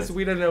 Just Google because it.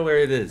 we don't know where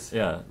it is.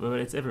 Yeah, well,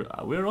 it's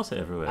we're also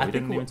everywhere. We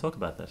didn't even talk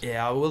about that.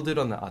 Yeah, we'll do it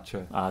on the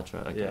outro.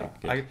 Outro, okay. Yeah.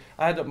 Good.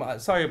 I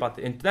had sorry about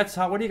the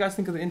intro. What do you guys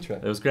think of the intro?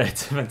 It was great.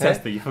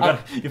 Fantastic. You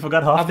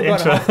forgot half the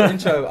intro. Half the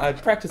intro. I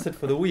practiced it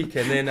for the week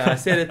and then I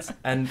said it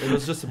and it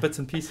was just bits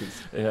and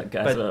pieces. Yeah,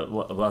 guys,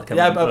 welcome.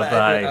 Yeah,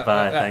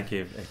 bye. Thank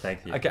you.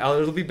 Okay,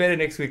 it'll be better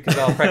next week because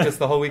I'll practice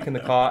the whole week in the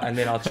car and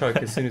then I'll choke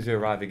as soon as we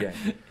arrive again.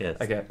 Yes.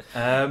 Okay.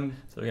 So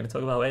we're going to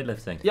talk about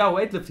weightlifting. Yeah,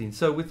 weightlifting.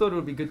 So we thought it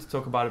would be good to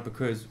talk about it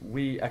because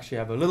we actually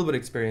have a little bit of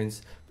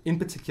experience, in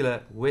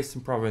particular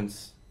Western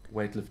Province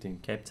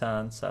weightlifting. Cape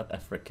Town, South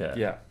Africa.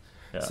 Yeah.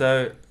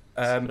 So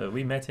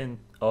we met me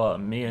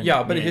and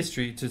a bit of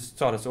history to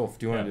start us off.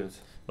 Do you want to do it?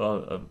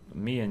 Well,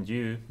 me and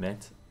you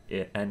met.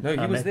 And no,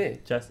 he was there.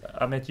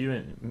 I met you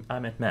and I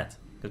met Matt.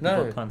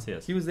 No, people can't see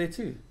us. He was there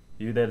too.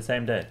 You were there the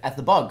same day at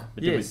the bog.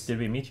 But yes. Did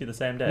we meet you the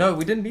same day? No,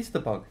 we didn't meet the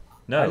bog.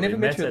 No, I never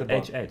met you at at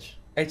the bog. HH.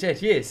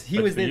 HH, yes, he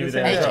was there the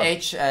same day.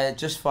 HH,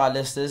 just for our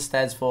listeners,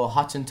 stands for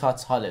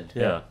Hottentots Holland.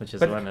 Yeah, which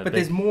is one of the. But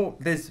there's more.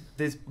 There's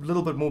a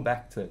little bit more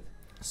back to it.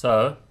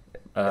 So,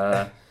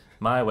 my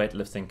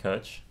weightlifting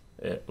coach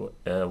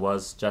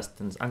was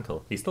Justin's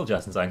uncle. He's still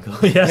Justin's uncle.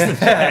 Yes.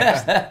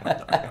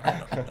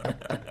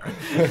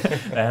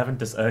 I haven't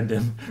disowned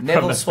him.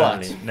 Neville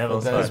Swart.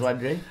 Neville Swart. I was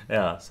wondering.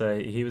 Yeah, so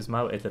he was my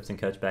weightlifting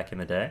coach back in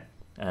the day,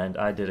 and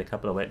I did a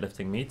couple of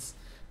weightlifting meets.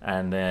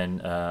 And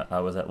then I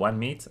was at one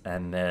meet,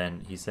 and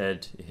then he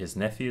said his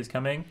nephew is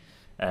coming,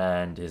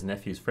 and his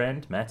nephew's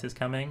friend Matt is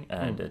coming,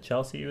 and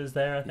Chelsea was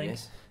there, I think.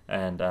 Yes.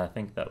 And I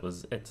think that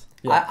was it.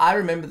 Yeah. I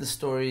remember the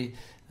story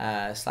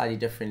slightly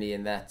differently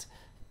in that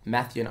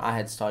Matthew and I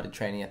had started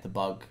training at the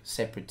bog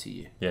separate to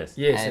you. Yes.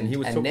 Yes, and he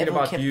was talking Neville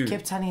about you.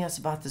 Kept telling us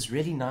about this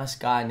really nice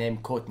guy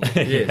named Courtney.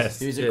 Yes.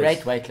 Who was a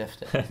great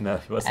weightlifter. No,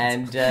 he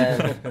wasn't.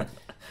 And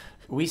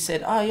we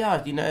said, oh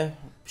yeah,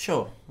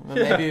 sure.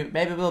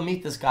 Maybe we'll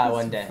meet this guy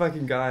one day.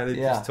 Fucking guy that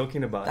he's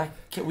talking about.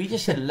 We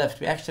just said lift.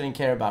 We actually didn't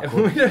care about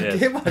we don't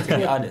care about to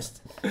be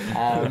honest.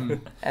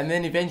 And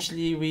then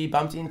eventually we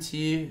bumped into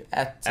you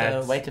at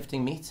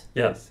weightlifting meet.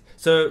 Yes.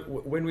 So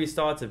when we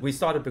started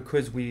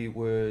because we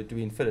were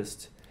doing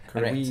fittest.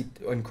 Correct.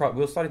 And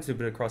we were starting to do a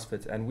bit of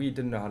CrossFit, and we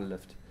didn't know how to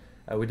lift.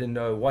 We didn't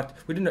know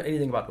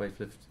anything about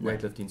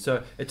weightlifting.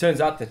 So it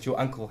turns out that your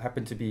uncle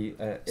happened to be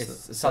a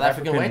South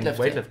African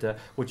weightlifter,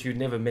 which you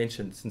never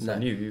mentioned since I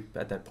knew you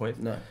at that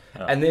point. No.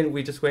 Oh. And then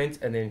we just went,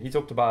 and then he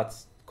talked about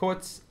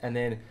courts, and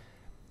then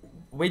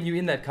when you're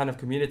in that kind of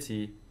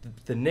community,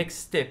 the next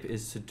step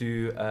is to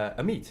do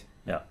a meet.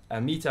 Yeah. A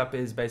meetup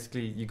is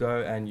basically you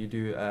go and you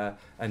do a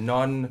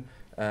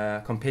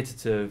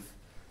non-competitive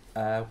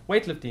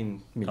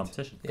weightlifting meet.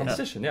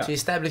 Competition, yeah. To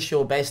establish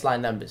your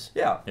baseline numbers.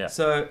 Yeah.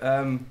 So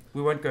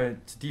we won't go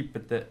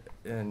into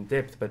in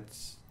depth, but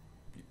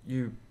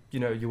you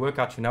work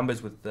out your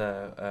numbers with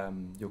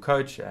your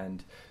coach,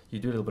 and you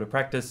do a little bit of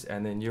practice,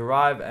 and then you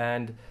arrive,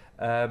 and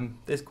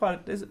there's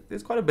quite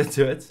a bit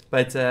to it.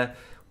 But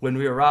when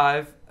we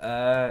arrive,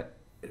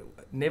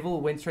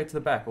 Neville went straight to the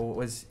back, or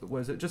was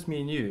it just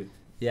me and you?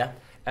 Yeah.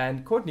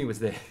 And Courtney was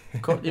there.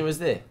 Courtney was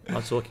there. I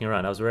was walking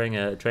around. I was wearing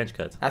a trench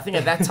coat. I think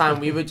at that time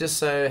we were just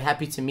so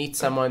happy to meet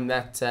someone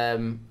that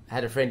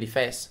had a friendly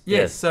face.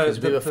 Yes, so because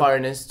we were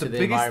foreigners to the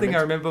environment. The biggest thing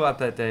I remember about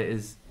that day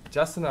is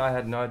Justin and I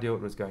had no idea what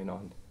was going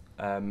on.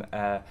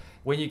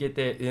 When you get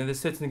there, there's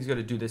certain things you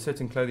got to do. There's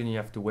certain clothing you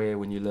have to wear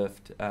when you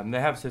lift. They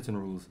have certain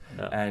rules,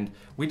 and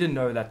we didn't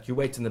know that you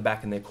wait in the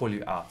back and they call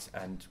you out.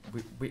 And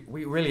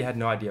we really had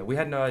no idea. We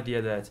had no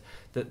idea that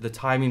the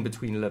timing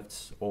between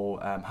lifts or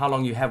how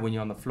long you have when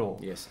you're on the floor.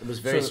 Yes, it was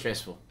very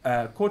stressful.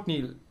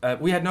 Courtney,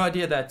 we had no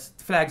idea that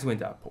flags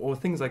went up or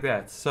things like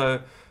that.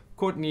 So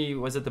Courtney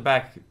was at the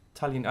back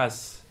telling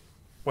us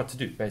what to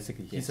do.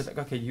 Basically, he said,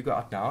 "Okay, you go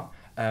up now.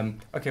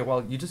 Okay,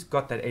 well, you just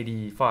got that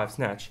 85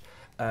 snatch."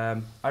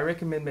 I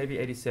recommend maybe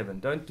 87.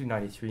 Don't do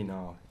 93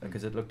 now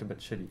because it looked a bit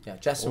shitty. Yeah,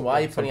 Justin, why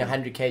are you putting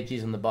 100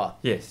 kgs on the bar?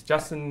 Yes,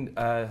 Justin,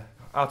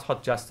 out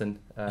hot Justin.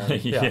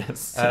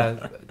 Yes.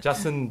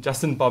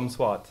 Justin Bomb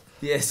Swat.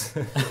 Yes.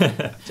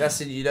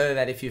 Justin, you know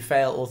that if you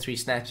fail all 3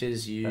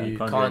 snatches, you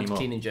can't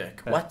clean and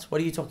jerk. What are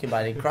you talking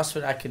about? In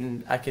CrossFit,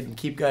 I can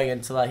keep going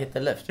until I hit the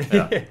lift.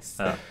 Yeah. Yes.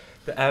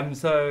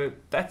 So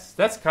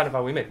that's kind of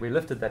how we met. We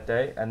lifted that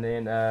day, and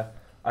then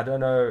I don't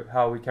know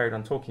how we carried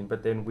on talking,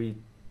 but then we,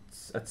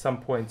 at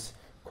some point,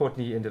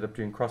 Courtney ended up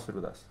doing CrossFit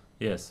with us.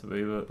 Yes,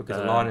 we were because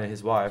Alana,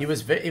 his wife, he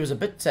was a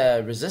bit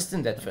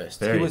resistant at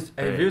first. He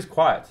was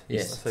quiet.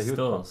 Yes, so he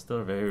was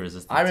still very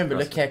resistant. I remember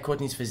looking at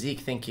Courtney's physique,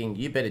 thinking,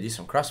 "You better do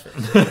some CrossFit."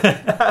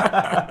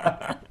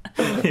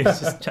 He was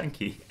just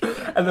chunky.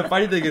 And the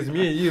funny thing is,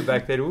 me and you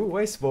back then we were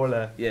way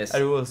smaller. Yes,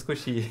 and we were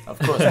squishy. Of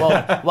course.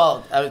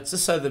 Well,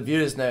 just so the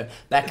viewers know,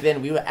 back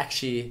then we were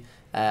actually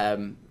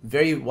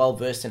very well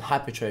versed in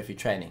hypertrophy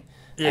training.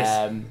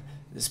 Yes.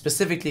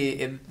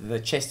 Specifically in the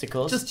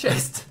chesticles. Just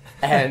chest.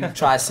 And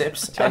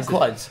triceps and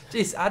quads.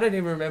 Jeez, I don't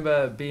even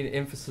remember being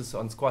emphasis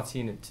on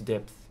squatting it to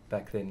depth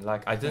back then.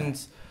 Like, I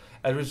didn't...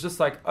 It was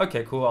just like,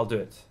 okay, cool, I'll do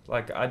it.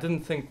 Like, I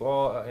didn't think,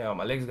 well,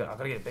 my legs, I've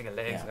got to get bigger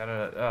legs.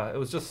 Yeah. It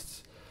was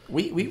just...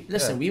 We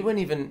listen, we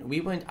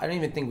weren't, I don't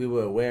even think we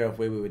were aware of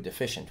where we were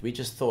deficient. We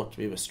just thought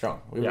we were strong.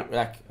 We were,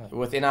 like,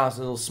 within our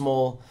little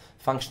small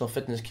functional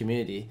fitness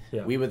community,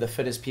 we were the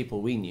fittest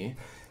people we knew.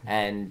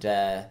 And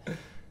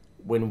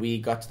when we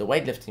got to the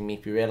weightlifting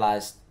meet, we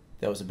realized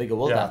there was a bigger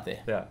world out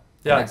there.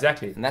 Yeah,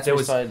 exactly. And that's when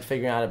we started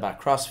figuring out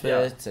about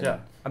CrossFit.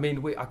 I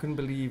mean, I couldn't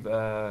believe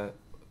our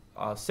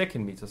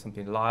second meet or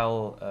something.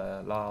 Lyle,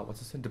 what's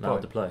his name?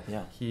 Deploy.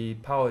 Yeah. He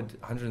powered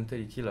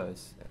 130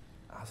 kilos.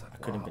 I was like, I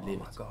couldn't believe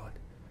it. Oh my God.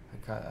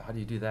 How do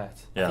you do that?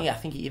 Yeah. I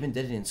think he even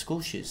did it in school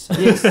shoes. So.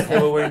 Yes, they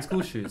were wearing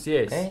school shoes.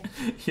 Yes. Eh?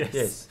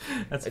 Yes.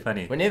 That's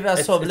funny. Whenever I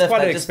saw him lift,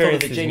 I just thought of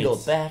the jingle.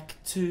 Back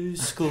to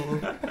school,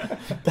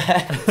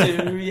 back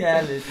to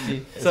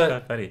reality. So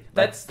quite funny.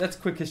 That's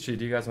quick history.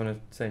 Do you guys want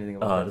to say anything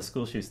about that? The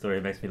school shoe story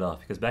makes me laugh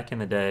because back in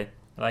the day,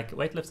 like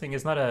weightlifting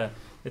is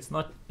it's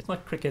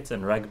not cricket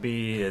and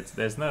rugby.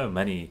 There's no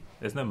money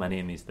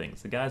in these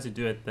things. The guys who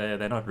do it,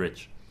 they're not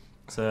rich.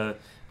 So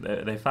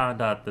they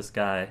found out this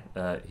guy,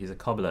 he's a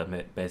cobbler,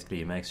 basically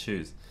he makes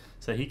shoes.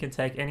 So he can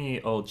take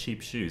any old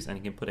cheap shoes and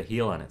he can put a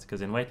heel on it.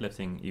 Because in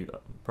weightlifting, you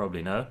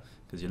probably know,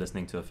 because you're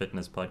listening to a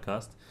fitness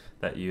podcast,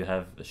 that you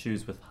have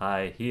shoes with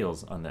high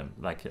heels on them,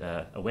 like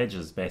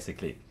wedges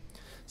basically.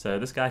 So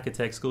this guy could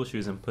take school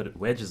shoes and put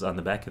wedges on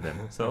the back of them.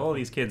 So all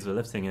these kids were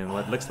lifting in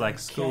what looks like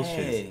school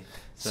shoes.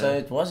 So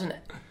it wasn't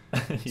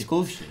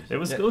school shoes. It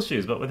was school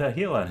shoes, but with a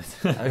heel on it.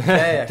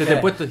 Okay. Did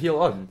they put the heel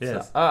on?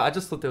 Yes. So, I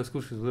just thought they were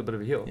school shoes with a little bit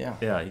of a heel.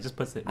 Yeah, he just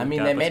puts it. I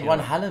mean, they made one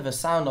hell of a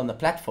sound on the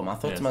platform. I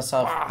thought to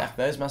myself,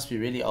 those must be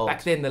really old.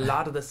 Back then, the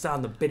louder the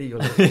sound, the better you're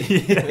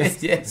lifting.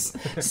 Yes.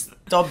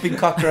 Stomping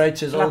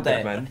cockroaches all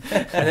day, man.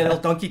 And then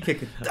a donkey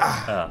kick it.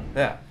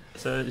 Yeah.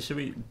 So should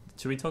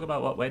we talk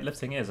about what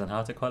weightlifting is and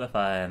how to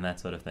qualify and that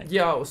sort of thing?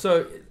 Yeah,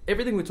 so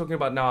everything we're talking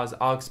about now is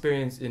our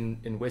experience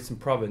in Western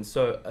Province.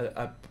 So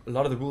a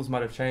lot of the rules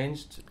might have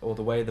changed or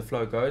the way the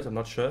flow goes. I'm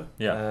not sure.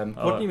 Yeah.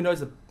 Courtney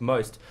knows the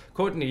most.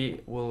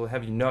 Courtney will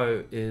have you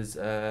know is,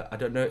 I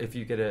don't know if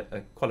you get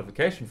a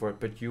qualification for it,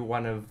 but you're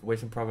one of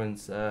Western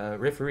Province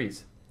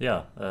referees.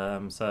 Yeah,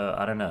 so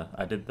I don't know.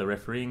 I did the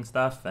refereeing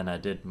stuff and I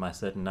did my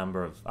certain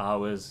number of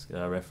hours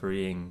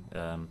refereeing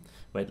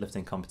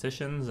weightlifting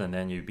competitions, and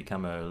then you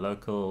become a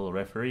local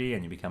referee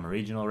and you become a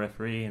regional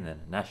referee and then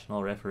a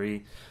national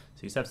referee. So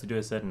you just have to do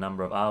a certain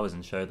number of hours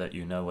and show that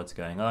you know what's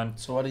going on.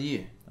 So what are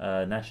you?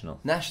 National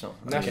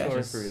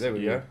Referee, there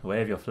we go.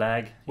 Wave your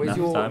flag.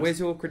 Where's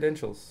your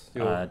credentials?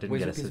 Didn't where's get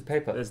your piece of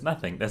paper? There's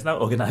nothing. There's no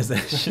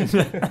organization.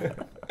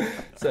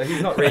 So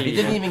he's not really... You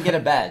didn't even get a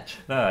badge?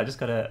 No, I just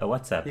got a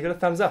WhatsApp. You got a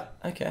thumbs up?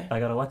 Okay.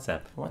 I got a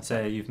WhatsApp.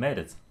 Say you've made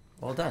it.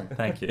 Well done.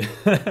 Thank you.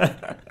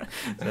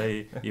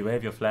 So you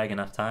wave your flag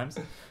enough times.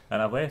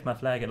 And I've waved my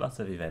flag at lots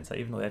of events. I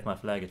even waved my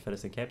flag at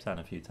Fittest in Cape Town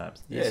a few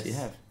times. Yes, you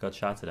have. Got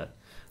shouted at.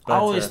 But I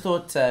always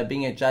thought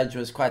being a judge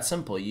was quite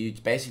simple. You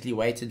basically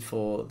waited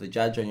for the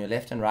judge on your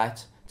left and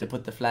right to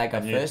put the flag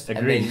up first,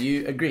 and then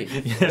you agree.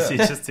 Yes, you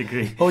just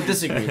agree. Or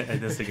disagree. I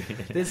disagree.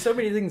 There's so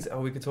many things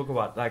we could talk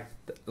about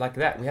like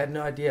that. We had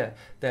no idea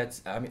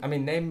that... I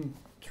mean, name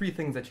 3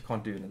 things that you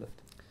can't do in a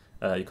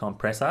lift. You can't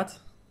press out.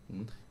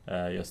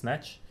 Your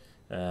snatch.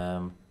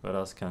 What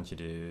else can't you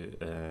do?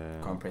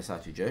 Can't press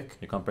out your jerk.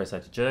 You can't press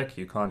out your jerk.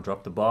 You can't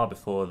drop the bar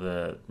before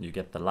you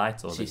get the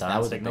light or the down that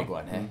was signal. a big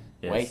one, hey?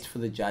 Yes. Wait for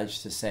the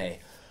judge to say,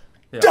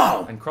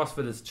 down! And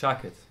CrossFit is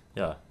chuck it.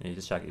 Yeah, you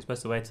just chuck it. You're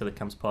supposed to wait till it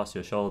comes past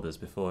your shoulders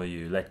before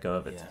you let go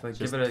of it. Yeah.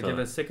 So give it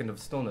a second of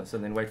stillness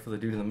and then wait for the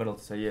dude in the middle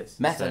to say yes.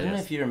 Matt, I don't know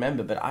if you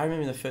remember, but I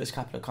remember the first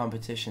couple of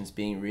competitions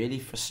being really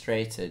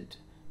frustrated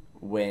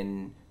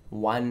when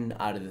 1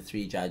 out of the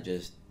 3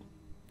 judges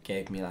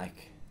gave me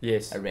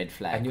a red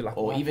flag, and you're like,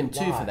 or even 2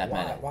 for that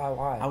matter.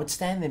 Why? I would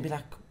stand there and be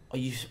like,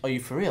 are you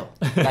for real?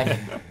 Like,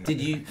 did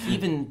you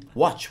even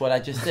watch what I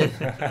just did?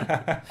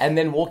 And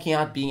then walking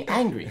out being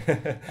angry.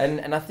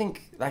 And I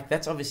think like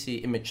that's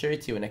obviously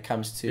immaturity when it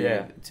comes to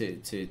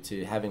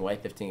having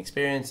weightlifting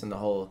experience and the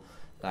whole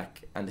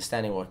like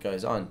understanding what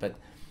goes on. But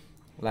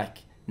like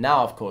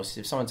now, of course,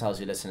 if someone tells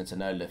you, listen, it's a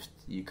no lift,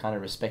 you kind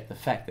of respect the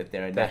fact that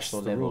they're a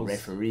national level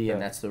referee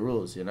and that's the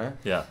rules, you know?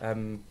 Yeah.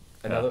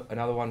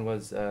 Another one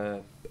was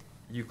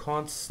you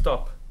can't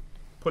stop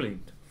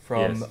pulling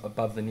from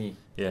above the knee.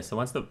 Yeah, so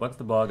once the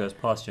bar goes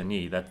past your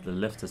knee, that the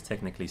lift has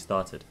technically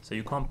started. So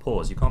you can't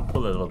pause. You can't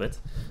pull a little bit,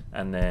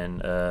 and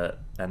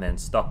then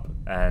stop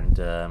and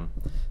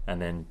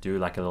then do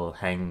like a little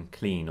hang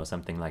clean or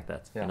something like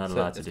that. Yeah, you're not so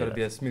allowed to it's do got to that.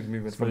 be a smooth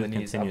movement from the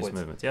knees continuous upwards.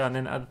 movement. Yeah, and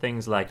then other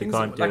things like things you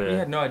can't do we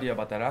had no idea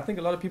about that. I think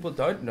a lot of people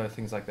don't know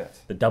things like that.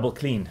 the double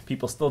clean.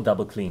 People still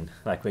double clean,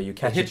 like where you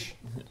catch it,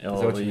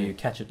 or where you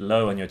catch it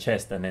low on your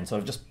chest and then sort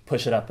of just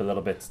push it up a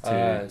little bit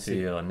to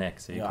your neck.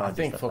 So you can't. I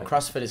think for like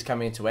CrossFitters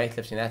coming into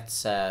weightlifting,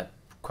 that's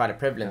quite a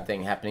prevalent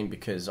thing happening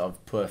because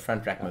of poor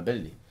front rack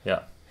mobility.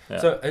 Yeah.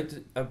 So,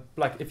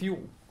 like, if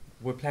you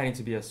were planning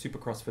to be a super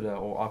CrossFitter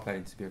or are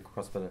planning to be a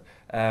CrossFitter,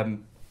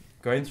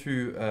 going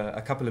through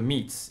a couple of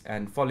meets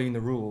and following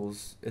the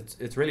rules,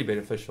 it's really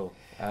beneficial.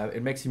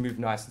 It makes you move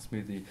nice and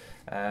smoothly.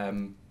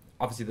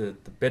 Obviously,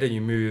 the better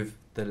you move,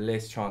 the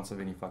less chance of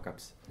any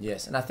fuck-ups.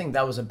 Yes, and I think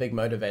that was a big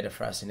motivator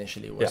for us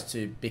initially, was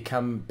to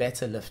become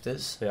better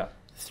lifters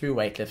through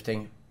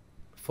weightlifting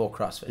for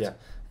CrossFit. Yeah.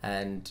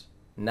 And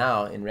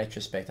now, in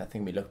retrospect, I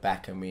think we look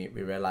back and we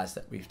realize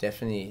that we've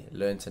definitely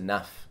learned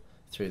enough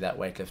through that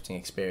weightlifting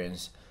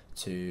experience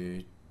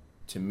to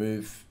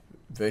move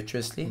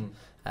virtuously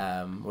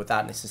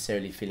without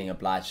necessarily feeling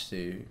obliged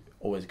to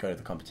always go to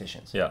the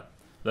competitions. Yeah.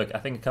 Look, I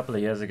think a couple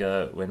of years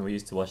ago when we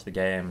used to watch the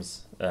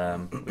games,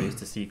 we used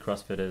to see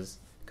CrossFitters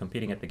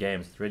competing at the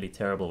games with really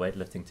terrible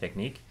weightlifting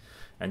technique.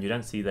 And you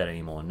don't see that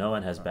anymore. No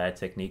one has bad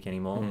technique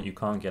anymore. You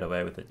can't get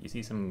away with it. You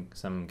see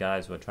some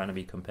guys who are trying to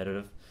be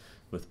competitive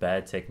with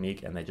bad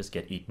technique and they just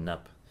get eaten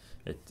up.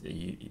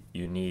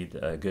 You need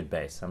a good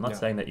base. I'm not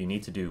saying that you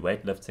need to do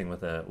weightlifting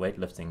with a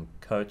weightlifting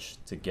coach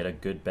to get a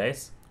good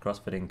base.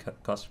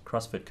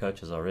 CrossFit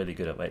coaches are really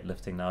good at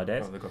weightlifting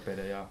nowadays. Oh, they got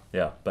better,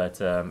 Yeah,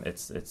 but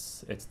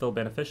it's still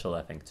beneficial,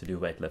 I think, to do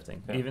weightlifting,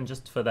 even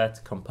just for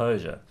that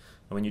composure.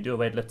 And when you do a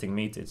weightlifting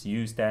meet, it's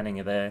you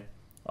standing there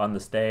on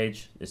the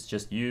stage. It's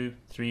just you,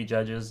 3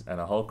 judges, and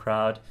a whole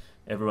crowd.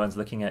 Everyone's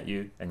looking at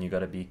you, and you got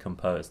to be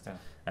composed. Yeah.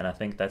 And I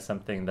think that's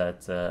something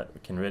that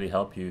can really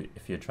help you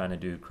if you're trying to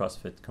do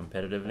CrossFit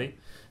competitively,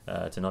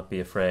 to not be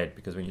afraid.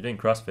 Because when you're doing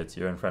CrossFit,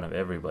 you're in front of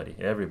everybody.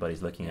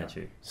 Everybody's looking at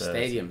you. So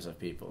stadiums of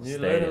people. You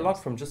learn a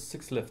lot from just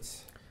 6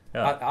 lifts.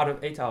 Yeah. Out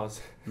of 8 hours.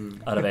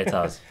 Out of 8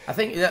 hours. I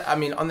think, I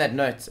mean, on that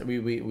note,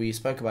 we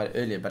spoke about it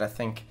earlier, but I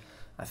think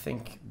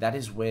that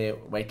is where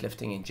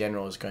weightlifting in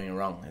general is going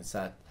wrong. It's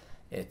that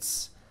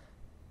it's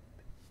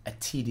a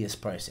tedious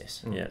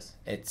process. Yes.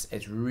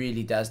 It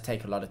really does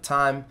take a lot of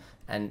time,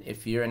 and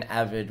if you're an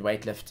avid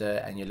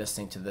weightlifter and you're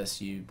listening to this,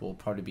 you will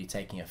probably be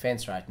taking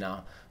offense right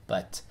now.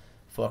 But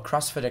for a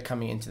CrossFitter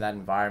coming into that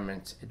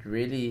environment, it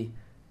really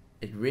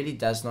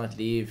does not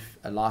leave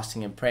a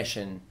lasting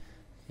impression,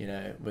 you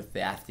know, with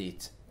the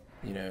athlete,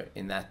 you know,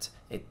 in that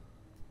it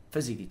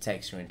physically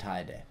takes your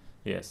entire day.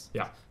 Yes.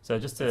 Yeah. So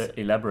just to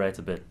elaborate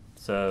a bit.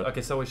 So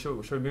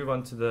should we move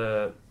on to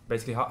the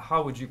basically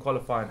how would you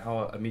qualify and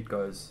how a meet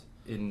goes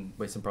in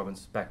Western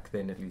Province back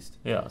then, at least?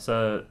 Yeah,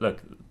 so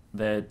look,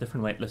 there are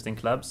different weightlifting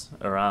clubs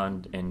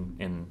around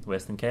in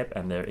Western Cape,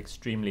 and they're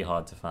extremely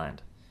hard to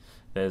find.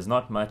 There's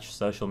not much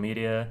social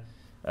media.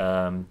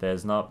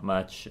 There's not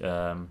much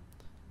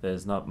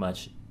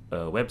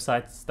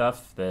website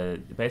stuff.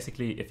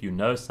 Basically, if you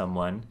know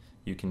someone,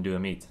 you can do a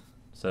meet.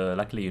 So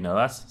luckily you know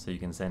us, so you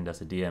can send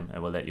us a DM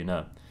and we'll let you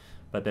know.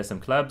 But there's some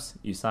clubs.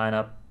 You sign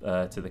up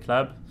to the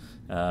club.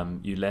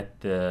 You let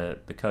the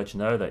coach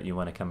know that you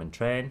want to come and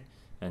train,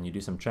 and you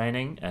do some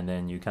training, and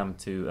then you come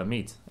to a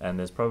meet. And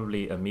there's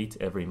probably a meet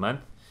every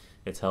month.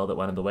 It's held at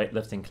one of the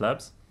weightlifting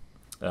clubs.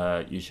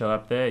 You show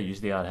up there.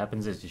 Usually how it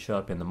happens is you show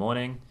up in the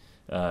morning,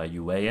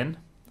 you weigh in.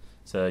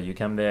 So you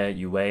come there,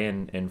 you weigh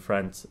in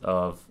front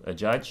of a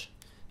judge.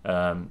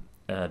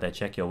 They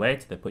check your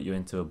weight. They put you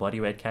into a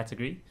body weight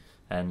category.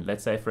 And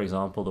let's say, for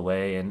example, the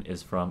weigh-in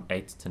is from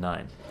 8 to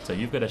 9. So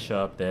you've got to show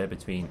up there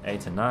between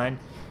 8 and 9,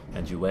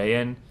 and you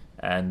weigh in.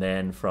 And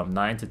then from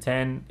 9 to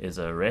 10 is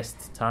a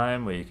rest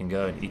time where you can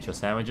go and eat your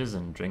sandwiches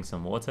and drink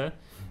some water.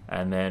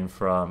 And then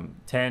from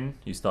 10,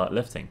 you start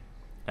lifting.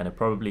 And it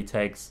probably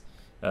takes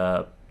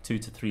 2 to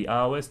 3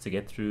 hours to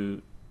get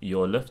through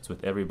your lifts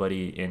with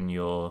everybody in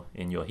your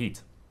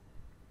heat.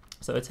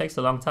 So it takes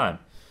a long time.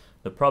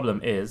 The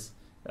problem is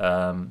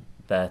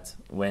that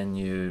when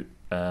you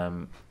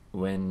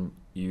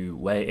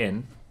weigh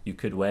in, you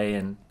could weigh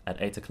in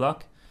at 8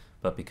 o'clock,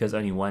 but because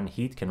only one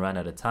heat can run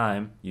at a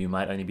time, you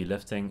might only be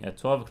lifting at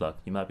 12 o'clock.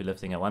 You might be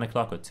lifting at 1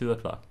 o'clock or 2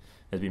 o'clock.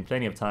 There's been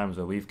plenty of times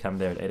where we've come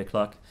there at 8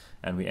 o'clock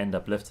and we end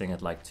up lifting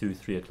at like 2,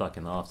 3 o'clock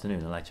in the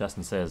afternoon. And like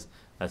Justin says,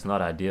 that's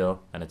not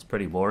ideal and it's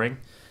pretty boring,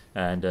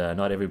 and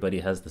not everybody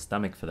has the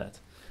stomach for that.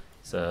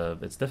 So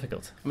it's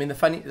difficult. I mean, the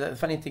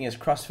funny thing is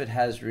CrossFit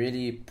has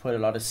really put a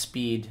lot of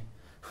speed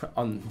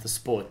on the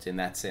sport in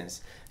that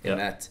sense. In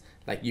that,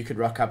 like, you could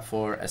rock up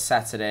for a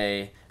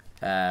Saturday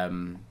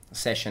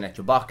session at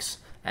your box,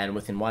 and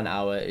within 1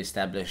 hour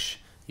establish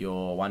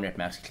your 1 rep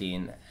max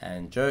clean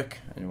and jerk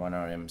and 1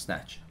 RM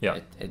snatch. Yeah.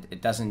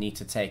 It doesn't need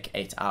to take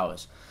 8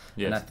 hours.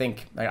 Yes. And I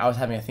think, like, I was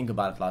having a think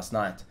about it last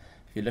night.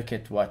 If you look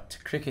at what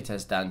cricket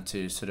has done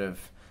to sort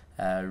of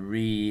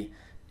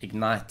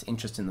reignite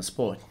interest in the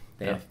sport,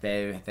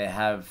 they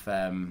have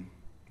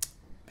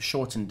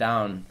shortened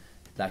down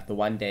like the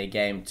 1 day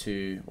game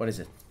to, what is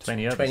it?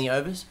 20 overs. 20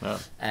 overs. Oh.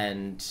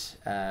 And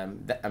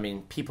I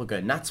mean, people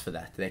go nuts for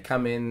that. They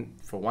come in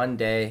for 1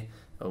 day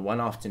or 1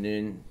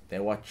 afternoon, they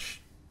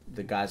watch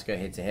the guys go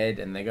head to head,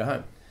 and they go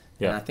home.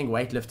 Yeah. And I think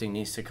weightlifting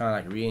needs to kind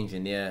of like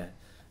re-engineer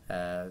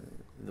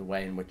the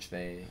way in which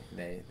they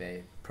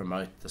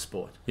promote the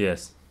sport.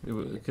 Yes,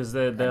 because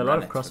there are a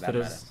lot of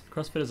CrossFitters.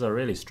 CrossFitters are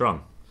really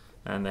strong,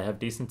 and they have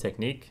decent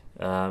technique.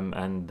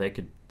 And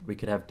we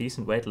could have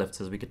decent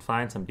weightlifters. We could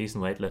find some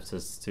decent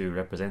weightlifters to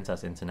represent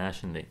us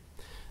internationally.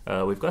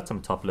 We've got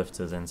some top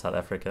lifters in South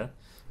Africa.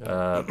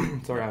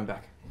 Sorry, I'm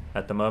back.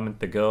 At the moment,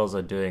 the girls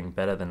are doing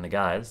better than the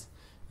guys.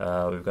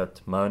 We've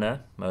got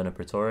Mona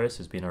Pretorius,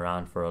 who's been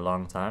around for a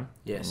long time.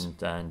 Yes.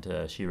 And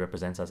she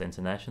represents us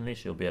internationally.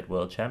 She'll be at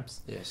World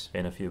Champs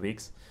in a few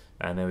weeks.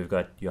 And then we've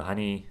got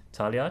Johanni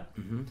Taliad.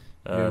 Mm-hmm.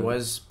 Who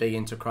was big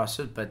into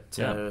CrossFit, but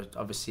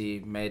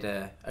obviously made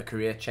a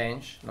career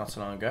change not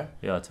so long ago.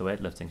 Yeah, to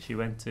weightlifting. She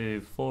went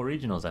to 4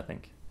 regionals, I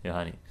think,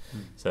 Johanni.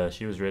 So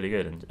she was really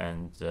good.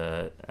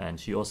 And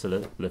she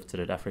also lifted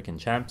at African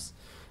Champs.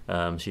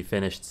 She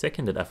finished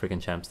 2nd at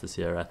African Champs this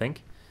year, I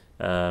think.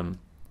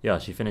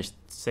 She finished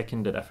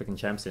 2nd at African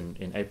Champs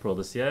in April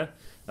this year.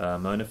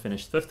 Mona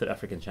finished 5th at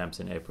African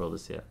Champs in April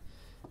this year.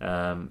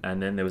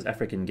 And then there was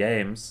African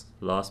Games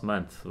last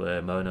month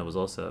where Mona was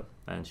also,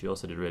 and she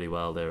also did really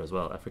well there as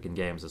well. African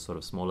Games is sort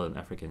of smaller than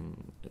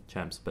African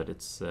Champs, but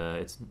it's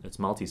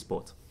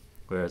multi-sport,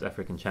 whereas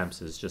African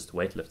Champs is just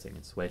weightlifting.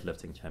 It's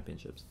weightlifting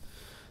championships.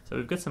 So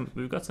we've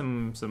got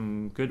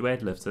some good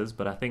weightlifters,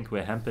 but I think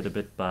we're hampered a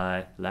bit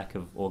by lack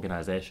of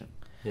organization.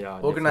 Yeah,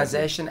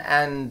 organization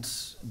and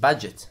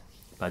budget.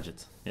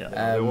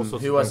 Yeah.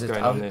 Who was it?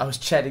 I was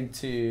chatting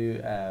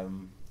to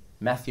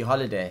Matthew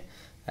Holliday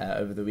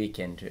over the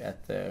weekend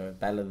at the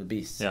Battle of the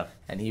Beasts,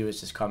 and he was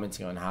just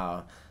commenting on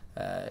how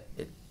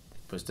it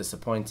was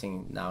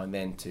disappointing now and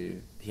then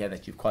to hear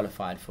that you've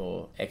qualified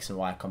for X and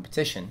Y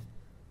competition,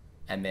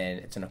 and then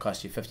it's going to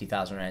cost you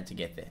 50,000 rand to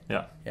get there.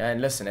 Yeah.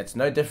 And listen, it's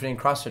no different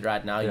in CrossFit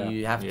right now. Yeah.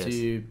 You have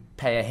to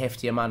pay a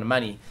hefty amount of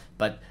money,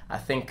 but I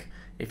think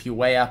if you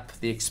weigh up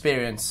the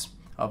experience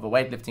of a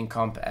weightlifting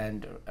comp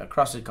and a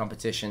CrossFit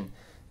competition,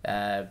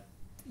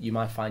 you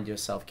might find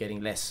yourself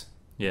getting less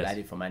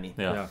value for money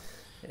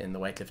in the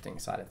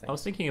weightlifting side of things. I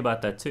was thinking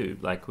about that too.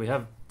 Like, we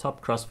have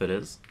top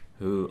CrossFitters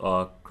who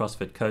are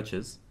CrossFit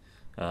coaches.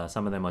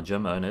 Some of them are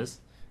gym owners,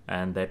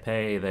 and they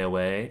pay their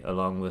way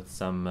along with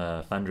some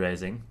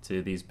fundraising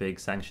to these big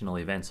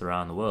sanctional events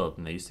around the world.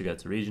 And they used to go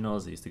to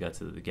regionals, they used to go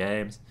to the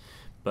games.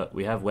 But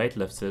we have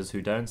weightlifters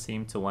who don't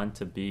seem to want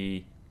to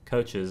be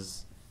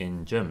coaches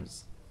in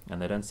gyms.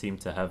 And they don't seem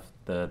to have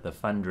the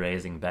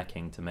fundraising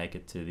backing to make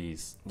it to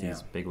these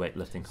big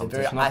weightlifting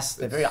competitions.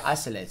 They're very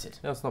isolated.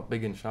 Yeah, it's not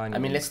big and shiny. I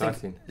mean, let's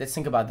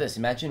think about this.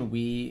 Imagine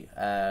we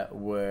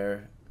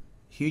were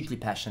hugely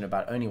passionate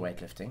about only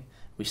weightlifting.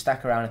 We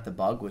stuck around at the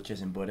bog, which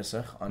is in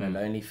Bodisig, on a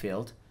lonely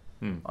field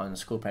on the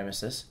school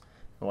premises.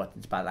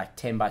 It's about like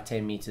 10 by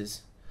 10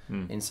 meters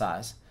in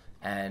size,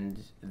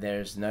 and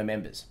there's no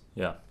members.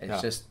 Yeah,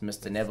 it's just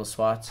Mr. Neville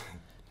Swart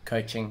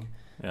coaching.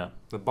 Yeah,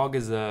 the bog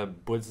is a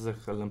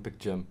Bodisig Olympic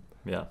gym.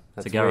 Yeah,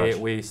 that's it's a garage.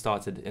 Where we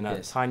started, in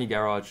a tiny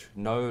garage,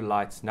 no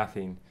lights,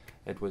 nothing.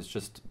 It was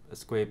just a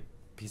square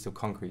piece of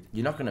concrete.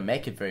 You're not going to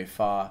make it very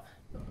far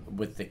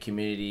with the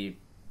community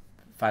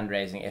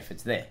fundraising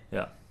efforts there.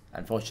 Yeah,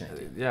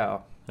 unfortunately. Yeah.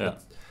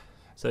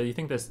 So you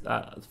think there's,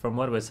 from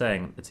what we're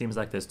saying, it seems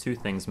like there's 2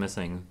 things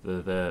missing.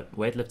 The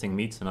weightlifting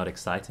meets are not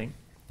exciting.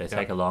 They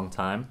take a long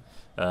time.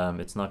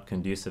 It's not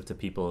conducive to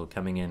people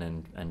coming in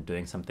and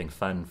doing something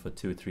fun for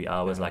 2 or 3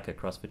 hours like a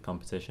CrossFit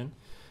competition.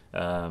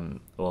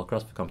 Well,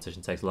 CrossFit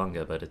competition takes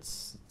longer, but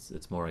it's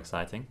more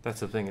exciting. That's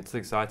the thing. It's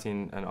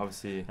exciting, and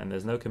obviously, and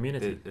there's no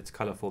community. It's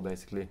colorful,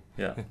 basically.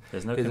 Yeah,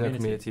 there's no community. No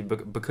community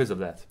because of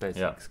that,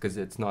 basically. Because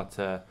it's not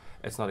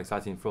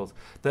exciting for us.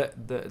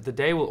 The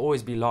day will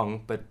always be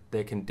long, but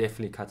they can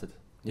definitely cut it.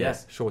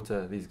 Yes,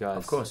 shorter. These guys,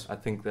 of course. I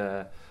think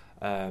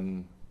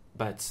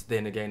but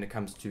then again, it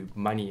comes to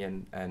money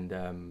and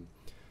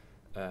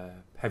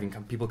having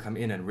people come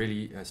in and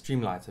really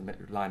streamline it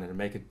and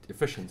make it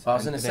efficient. I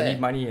was going to say they need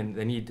money and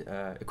they need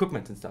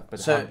equipment and stuff. But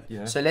so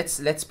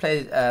let's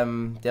play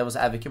devil's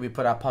advocate. We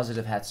put our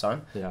positive hats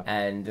on,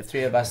 and the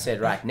 3 of us said,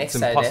 right, next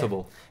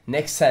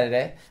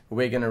Saturday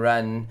we're going to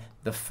run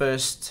the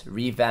first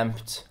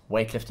revamped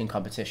weightlifting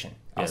competition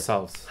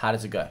ourselves. How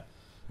does it go?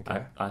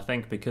 Okay. I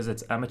think because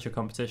it's amateur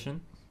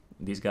competition,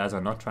 these guys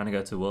are not trying to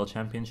go to world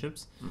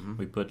championships.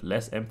 We put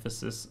less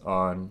emphasis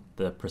on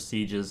the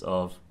procedures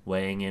of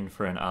weighing in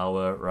for an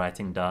hour,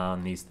 writing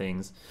down these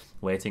things,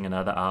 waiting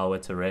another hour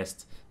to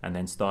rest, and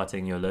then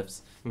starting your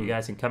lifts. You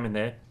guys can come in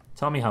there,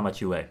 tell me how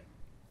much you weigh.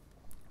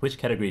 Which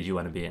category do you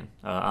want to be in?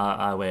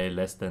 I weigh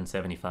less than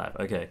 75.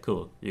 Okay,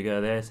 cool. You go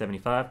there,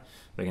 75.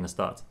 We're going to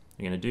start.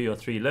 You're going to do your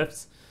 3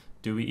 lifts.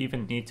 Do we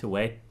even need to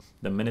wait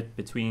the minute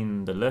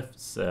between the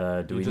lifts?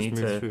 Do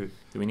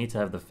we need to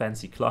have the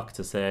fancy clock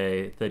to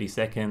say 30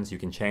 seconds? You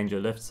can change your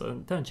lifts.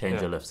 Don't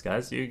change your lifts,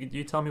 guys.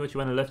 You tell me what you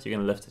want to lift. You're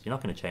going to lift it. You're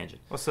not going to change it.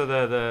 Also,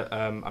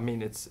 I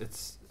mean,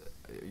 it's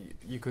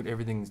you could,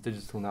 everything's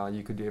digital now.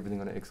 You could do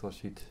everything on an Excel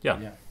sheet.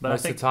 Yeah. But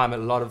most of the time, a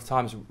lot of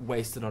times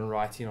wasted on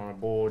writing on a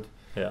board.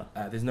 Yeah.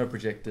 There's no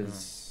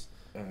projectors.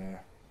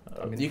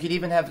 I mean, you could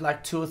even have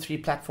like 2 or 3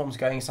 platforms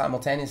going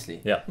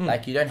simultaneously. Yeah.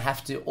 Like you don't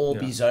have to all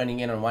be zoning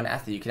in on one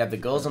athlete. You could have the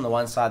girls on the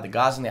one side, the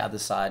guys on the other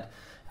side.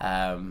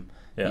 You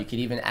could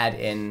even add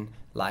in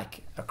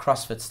like a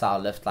CrossFit style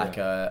lift, like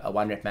a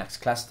 1 rep max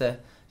cluster.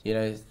 You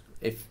know,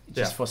 if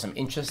just for some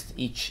interest,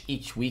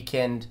 each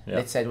weekend.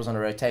 Let's say it was on a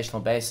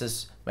rotational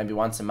basis, maybe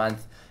once a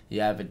month.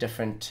 You have a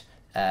different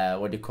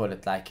what do you call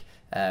it, like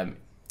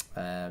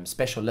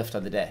special lift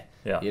of the day.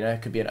 Yeah. You know,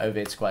 it could be an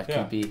overhead squat,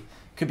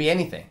 could be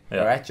anything.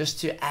 All right,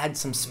 just to add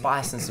some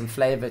spice and some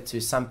flavor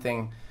to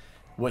something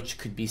which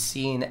could be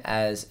seen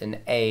as an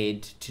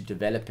aid to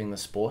developing the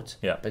sport.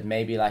 Yeah. But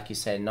maybe, like you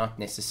say, not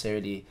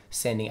necessarily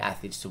sending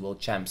athletes to world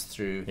champs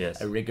through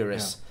a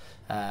rigorous,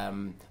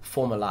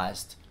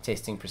 formalized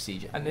testing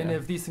procedure. And then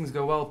if these things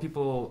go well,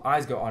 people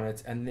eyes go on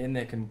it, and then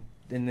they can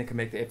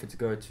make the effort to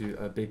go to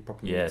a big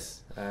proper meet,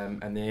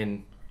 and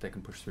then they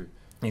can push through.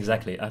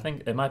 Exactly. I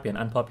think it might be an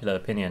unpopular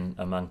opinion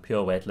among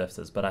pure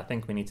weightlifters, but I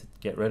think we need to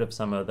get rid of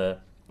some of the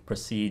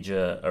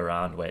procedure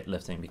around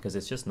weightlifting, because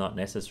it's just not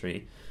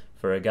necessary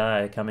for a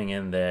guy coming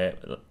in there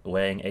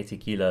weighing 80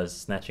 kilos,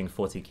 snatching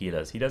 40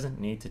 kilos. He doesn't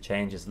need to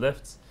change his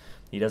lifts.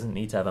 He doesn't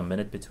need to have a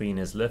minute between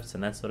his lifts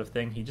and that sort of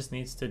thing. He just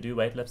needs to do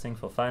weightlifting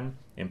for fun,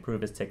 improve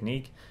his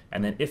technique,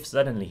 and then if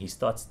suddenly he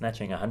starts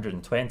snatching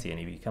 120 and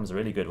he becomes a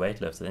really good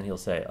weightlifter, then he'll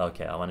say,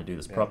 okay, I want to do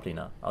this properly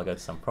now. I'll go to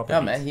some proper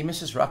meets. Man, he must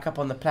just rock up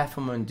on the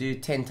platform and do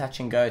 10 touch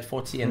and go at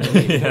 40 and then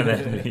leave.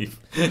 Then leave.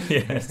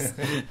 Yes,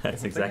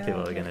 that's exactly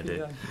what we're going to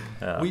do.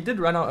 We did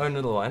run our own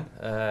little one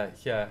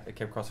here at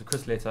Cape CrossFit.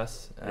 Chris let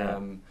us,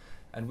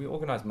 and we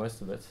organised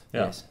most of it.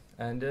 Yes.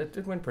 And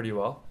it went pretty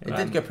well. It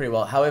did go pretty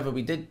well. However,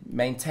 we did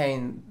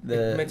maintain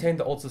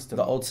the old system.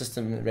 The old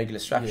system regular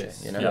structure.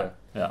 Yes. You know.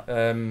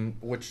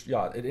 Which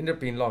it ended up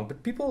being long, but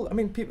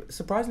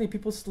surprisingly,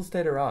 people still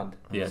stayed around.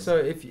 Yes. So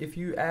if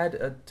you add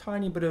a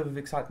tiny bit of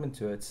excitement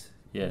to it,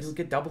 yes, you'll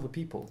get double the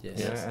people. Yes.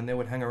 You know, and they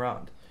would hang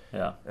around.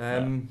 Yeah.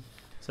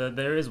 So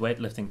there is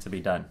weightlifting to be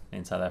done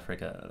in South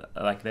Africa.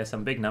 Like there's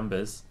some big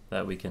numbers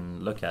that we can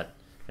look at.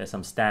 There's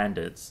some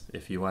standards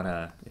if you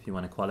wanna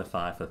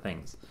qualify for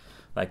things.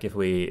 Like if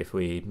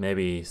we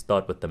maybe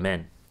start with the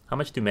men. How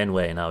much do men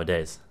weigh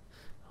nowadays?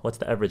 What's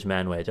the average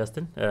man weigh,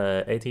 Justin?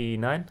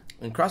 89?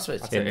 In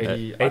CrossFit?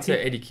 I'd say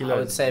 80 kilos. I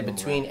would say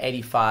between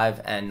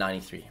 85 and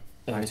 93.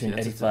 Between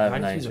 85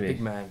 and 93. He's a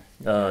big man.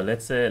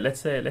 Let's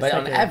say. But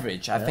on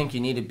average, I think you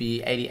need to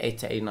be 88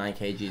 to 89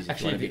 kgs.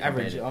 Actually, the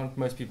average, aren't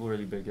most people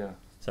really big,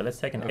 So let's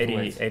take an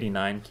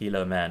 89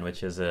 kilo man,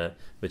 which is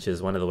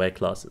one of the weight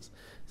classes.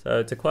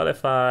 So to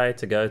qualify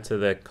to go to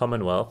the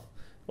Commonwealth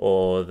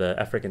or the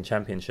African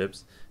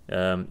Championships,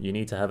 you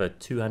need to have a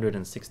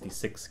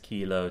 266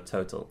 kilo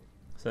total.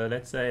 So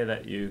let's say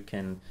that you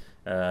can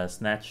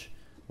snatch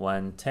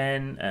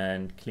 110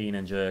 and clean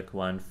and jerk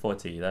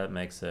 140. That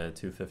makes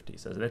 250.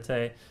 So let's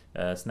say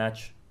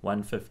snatch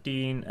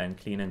 115 and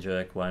clean and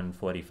jerk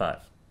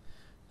 145.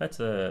 Those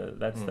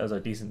are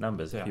decent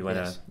numbers if you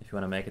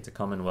wanna make it to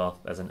Commonwealth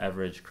as an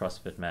average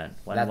CrossFit man.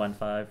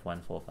 115,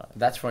 145.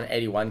 That's for an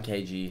 81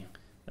 kg.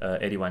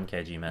 81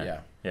 kg man.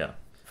 Yeah.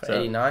 For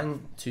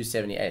 89,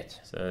 278.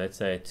 So let's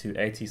say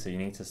 280. So you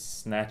need to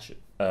snatch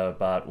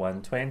about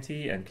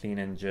 120 and clean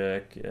and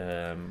jerk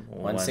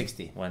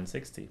 160.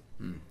 160.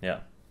 Yeah.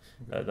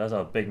 Those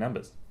are big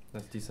numbers.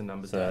 That's decent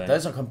numbers. So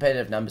those are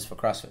competitive numbers for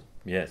CrossFit.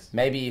 Yes.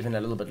 Maybe even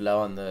a little bit low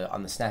on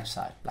the snatch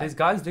side. There's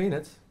guys doing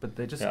it, but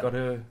they just got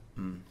to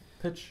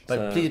pitch.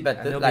 But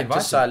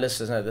just so our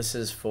listeners know, this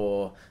is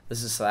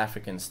South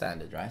African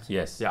standard, right?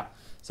 Yes. Yeah.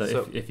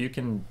 So if you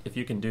can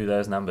do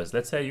those numbers,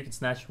 let's say you can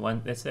snatch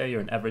let's say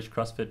you're an average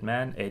CrossFit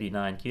man,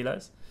 89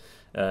 kilos,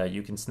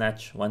 you can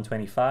snatch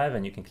 125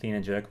 and you can clean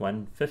and jerk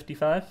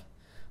 155.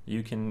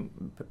 You can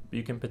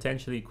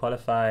potentially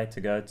qualify to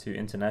go to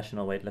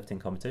international weightlifting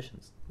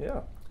competitions.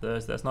 Yeah,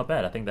 that's not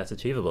bad. I think that's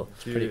achievable.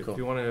 Pretty cool. If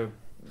you want to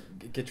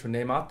get your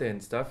name out there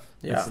and stuff.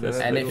 Yeah,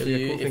 and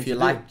if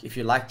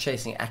you like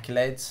chasing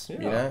accolades, you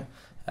know.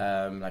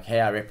 Like,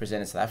 hey, I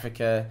represented South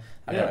Africa,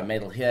 I got a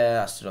medal here,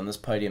 I stood on this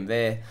podium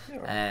there,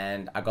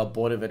 and I got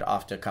bored of it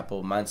after a couple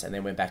of months and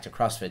then went back to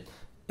CrossFit.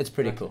 It's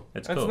pretty cool.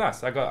 It's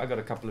nice. I got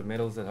a couple of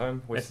medals at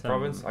home. Western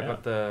Province. I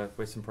got the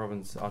Western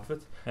Province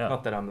outfit. Yeah.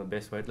 Not that I'm the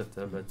best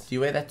weightlifter, but do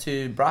you wear that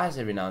to Bryce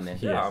every now and then?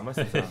 Yeah, most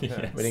of the time.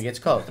 Yeah. When it gets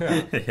cold.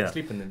 Yeah.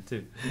 Sleep in them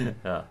too.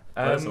 Yeah.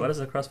 What does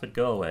a CrossFit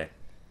girl weigh?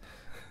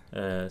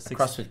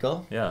 CrossFit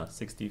girl? Yeah,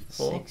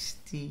 64.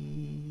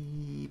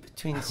 60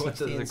 between What 60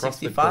 does and the CrossFit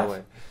 65. girl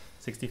weigh?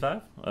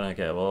 65?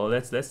 Okay, well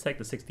let's take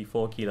the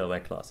 64 kilo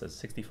weight class. There's a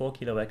 64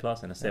 kilo weight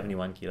class and a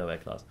 71 kilo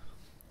weight class.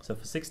 So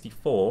for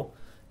 64,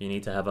 you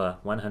need to have a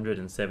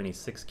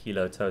 176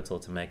 kilo total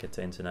to make it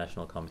to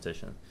international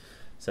competition.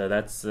 So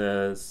that's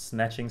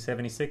snatching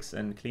 76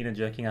 and clean and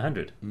jerking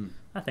 100.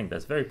 I think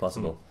that's very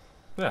possible.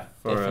 Yeah,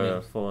 for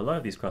a lot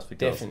of these CrossFit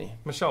girls. Definitely.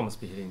 Michelle must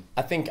be hitting.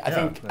 I think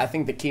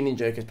the clean and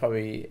jerk is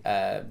probably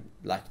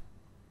like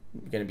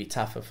going to be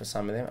tougher for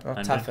some of them. Not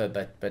 100?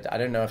 tougher, but I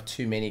don't know of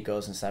too many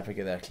girls in South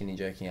Africa that are clean and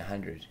jerking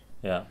 100.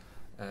 Yeah.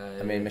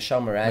 I mean,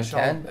 Michelle Moran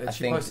can.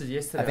 She posted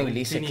yesterday. I think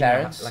Lisa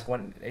Clarence, like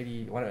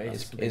 180, 108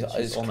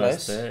 is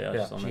almost close. there.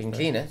 Yeah, She can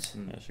clean it.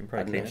 Yeah, she can I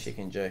probably don't know clean if it. she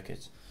can jerk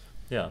it.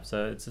 Yeah,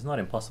 so it's not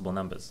impossible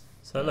numbers.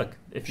 So look,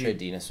 if I'm sure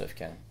Dina Swift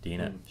can.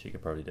 Dina, she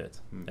could probably do it.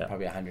 Yeah.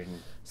 Probably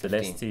 115. So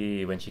let's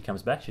see when she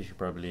comes back. She should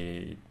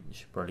probably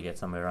get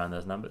somewhere around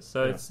those numbers.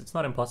 So it's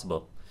not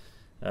impossible.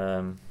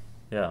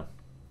 Yeah.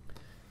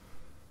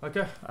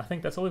 Okay. I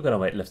think that's all we've got on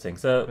weightlifting.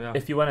 So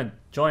if you want to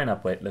join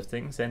up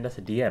weightlifting, send us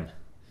a DM.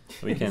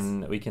 We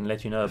can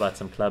let you know about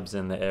some clubs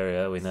in the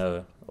area. We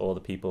know all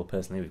the people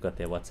personally. We've got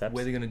their WhatsApps.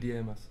 Where are they going to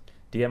DM us?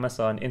 DM us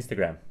on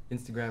Instagram.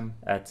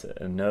 At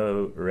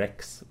No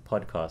Rex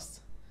Podcast.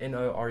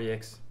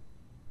 NOREX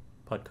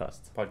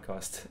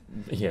Podcast.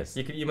 Yes.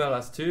 You can email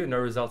us too,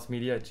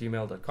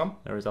 noresultsmedia@gmail.com.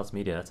 No Results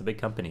Media. That's a big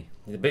company.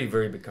 It's a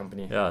very big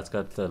company. Yeah, it's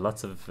got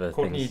lots of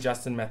Courtney, things.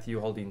 Justin, Matthew,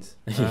 Holdings.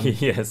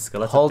 Yes, got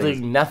lots Holding of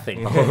things.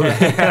 nothing.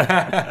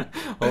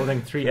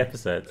 Holding 3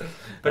 episodes.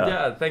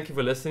 But thank you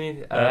for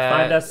listening.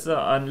 Find us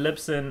on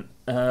Libsyn.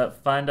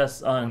 Find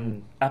us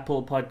on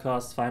Apple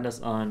Podcasts. Find us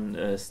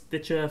on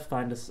Stitcher.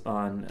 Find us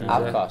on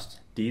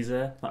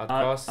Deezer.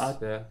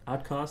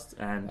 Outcast,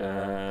 and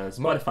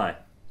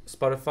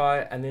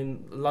Spotify, and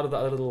then a lot of the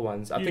other little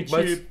ones. I think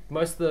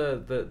most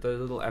of the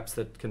little apps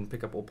that can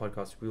pick up all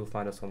podcasts, we will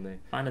find us on there.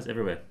 Find us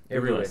everywhere.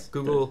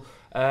 Google.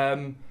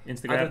 Instagram.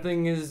 Other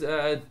thing is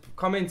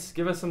comments.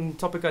 Give us some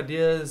topic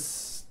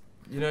ideas.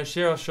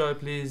 Share our show,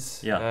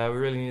 please. Yeah. We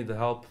really need the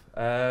help.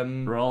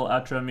 Roll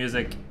outro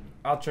music.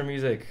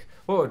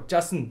 Oh,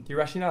 Justin, you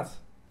rushing out?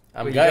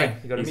 I'm going.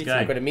 You got a meeting.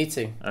 I've got a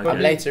meeting. Okay. I'm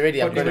late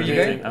already. I'm going to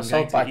eat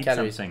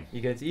calories. Something.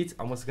 You're going to eat.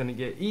 I'm also going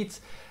to eat.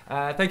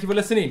 Thank you for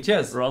listening.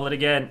 Cheers. Roll it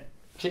again.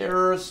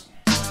 Cheers.